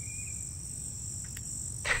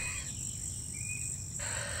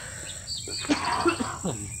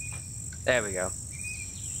 There we go.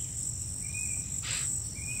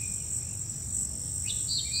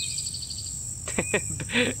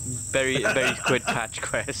 Berry quit patch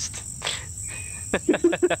quest.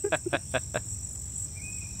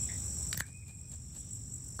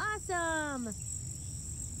 Awesome.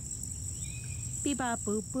 Beep bop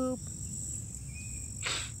boop boop.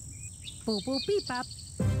 Boop boop beep bop.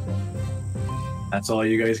 That's all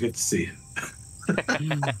you guys get to see.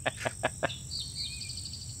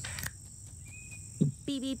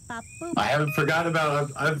 Beep beep bop boop. I haven't forgotten about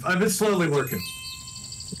it. I've been slowly working.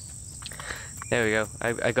 There we go.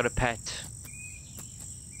 I got a pet.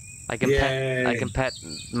 I can Yay. pet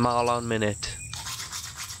Marlon Minute.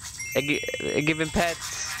 I give him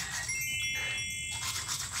pets.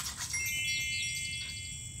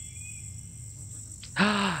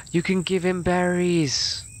 You can give him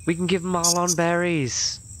berries. We can give Marlon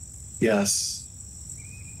berries. Yes.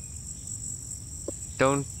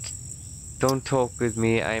 Don't talk with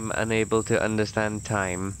me. I'm unable to understand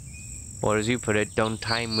time. Or as you put it, don't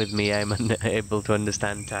time with me. I'm unable to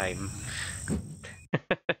understand time.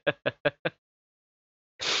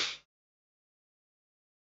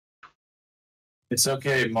 It's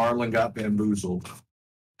okay. Marlon got bamboozled.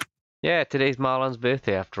 Yeah, today's Marlon's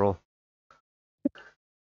birthday after all.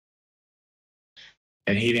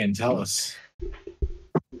 And he didn't tell us.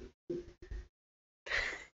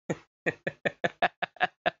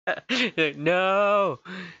 No!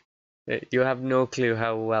 You have no clue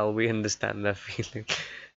how well we understand that feeling.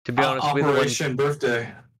 To be honest, with Operation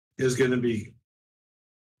Birthday is going to be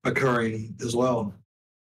occurring as well.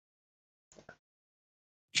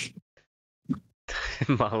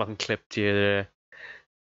 Marlon clipped you there.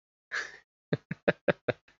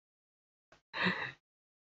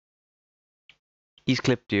 He's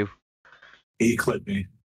clipped you. He clipped me.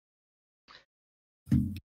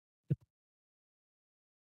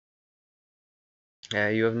 Yeah,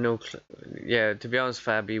 you have no clue. Yeah, to be honest,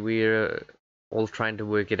 Fabi, we're all trying to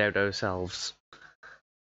work it out ourselves.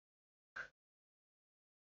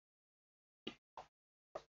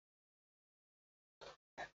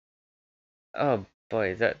 Oh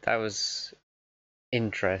boy, that was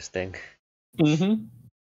interesting. Mm-hmm.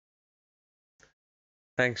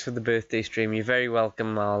 Thanks for the birthday stream. You're very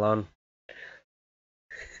welcome, Marlon.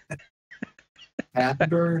 Happy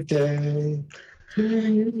birthday.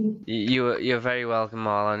 You're very welcome,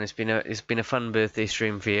 Marlon. It's been a fun birthday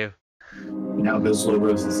stream for you. Now there's low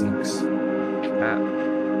roses next.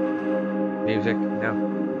 Music,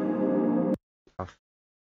 no. Off.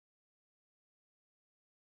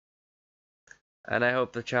 And I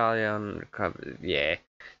hope the Charlie on yeah.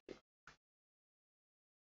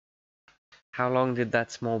 How long did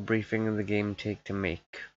that small briefing of the game take to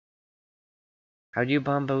make? How do you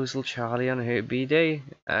bamboozle Charlie on her B-Day?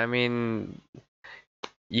 I mean,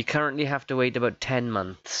 you currently have to wait about 10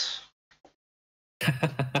 months.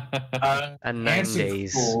 And 9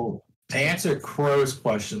 days. To answer Crow's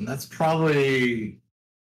question, that's probably,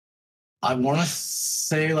 I want to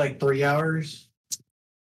say like 3 hours.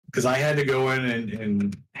 Because I had to go in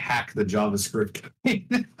and hack the JavaScript.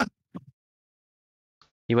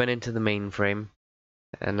 You went into the mainframe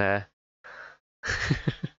and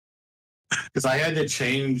Because I had to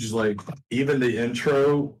change, like, even the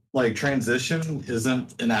intro, like, transition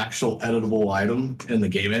isn't an actual editable item in the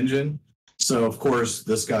game engine. So, of course,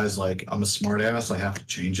 this guy's like, I'm a smart ass, I have to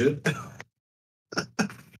change it.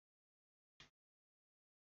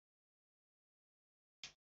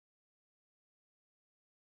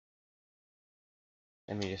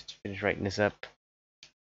 let me just finish writing this up.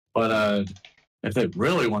 But if they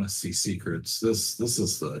really want to see secrets, this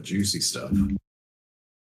is the juicy stuff.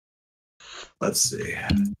 Let's see.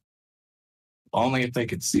 Only if they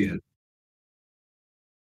could see it.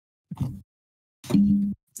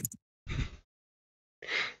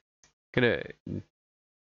 Gonna.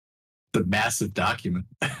 The massive document.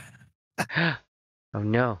 Oh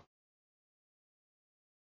no.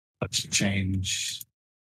 Let's change.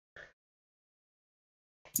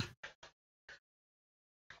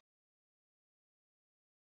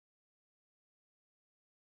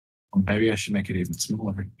 Or maybe I should make it even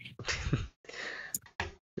smaller.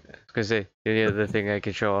 Because the other thing I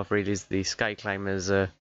could show off really is the Sky Climbers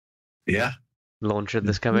Yeah. launcher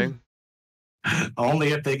that's coming. Only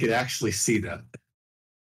if they could actually see that.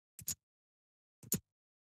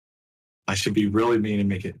 I should be really mean and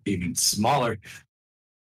make it even smaller.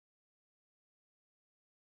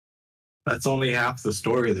 That's only half the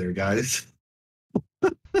story there, guys.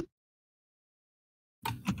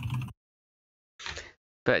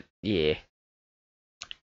 But yeah.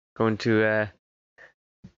 Going to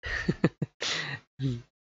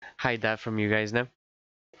hide that from you guys now.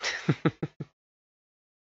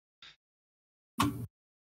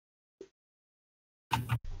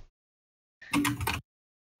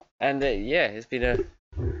 And yeah, it's been a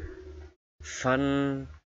fun,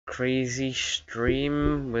 crazy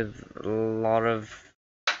stream with a lot of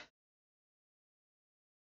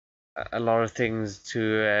things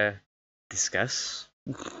to discuss.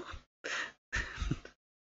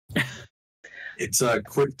 It's a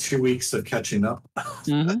quick 2 weeks of catching up.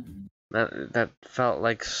 Mm-hmm. That felt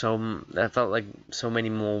like so many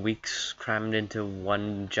more weeks crammed into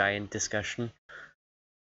one giant discussion.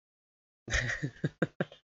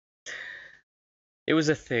 It was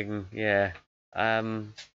a thing, yeah. I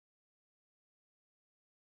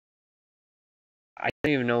don't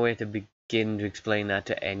even know where to begin to explain that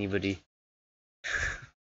to anybody.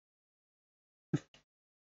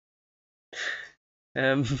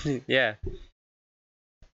 Yeah.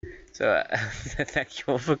 So thank you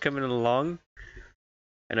all for coming along.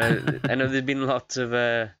 I know there's been lots of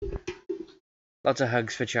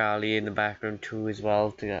hugs for Charlie in the background too as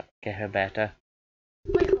well to get her better.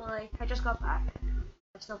 Wait, I just got back.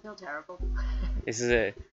 I still feel terrible. This is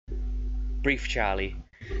a brief Charlie.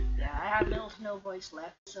 Yeah, I have little to no voice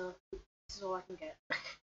left, so this is all I can get.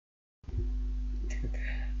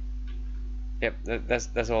 Yep,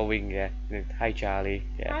 that's all we can get. Hi Charlie.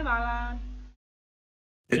 Yeah. Hi Marlon.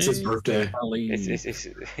 It's his birthday.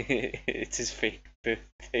 It's his fake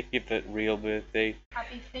birthday, but real birthday.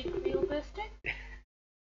 Happy fake real birthday.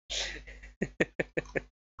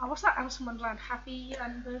 Oh, what's that? Alice in Wonderland. Happy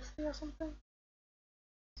anniversary or something?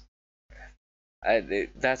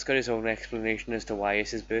 That's got its own explanation as to why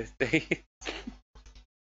it's his birthday.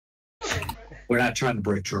 We're not trying to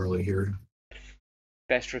break Charlie here.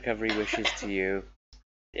 Best recovery wishes to you.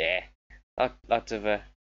 Yeah, lots of No,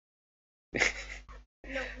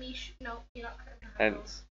 Mish. No, you're not cutting the And-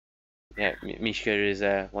 handles. yeah. Mishka is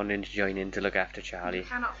wanting to join in to look after You Charlie.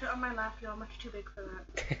 cannot fit on my lap. You're much too big for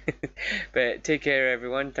that. But take care,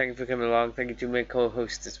 everyone. Thank you for coming along. Thank you to my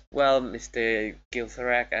co-hosts as well, Mr.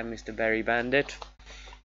 Giltharak and Mr. Berry Bandit.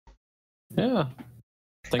 Yeah.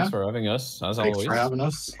 Thanks for having us, as Thanks always. for having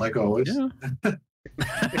us, like always. Yeah.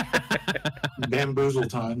 Bamboozle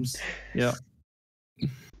times. Yeah.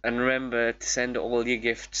 And remember to send all your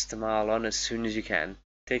gifts to Marlon as soon as you can.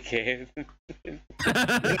 Take care.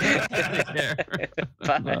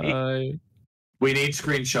 Bye. Bye. We need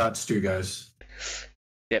screenshots too, guys.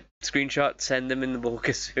 Yep. Screenshot, send them in the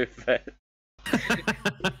Borkers server.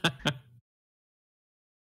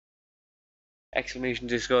 Exclamation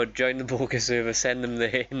Discord, join the Borkers server, send them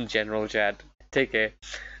there in general chat. Take care.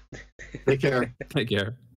 Take care. Take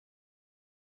care.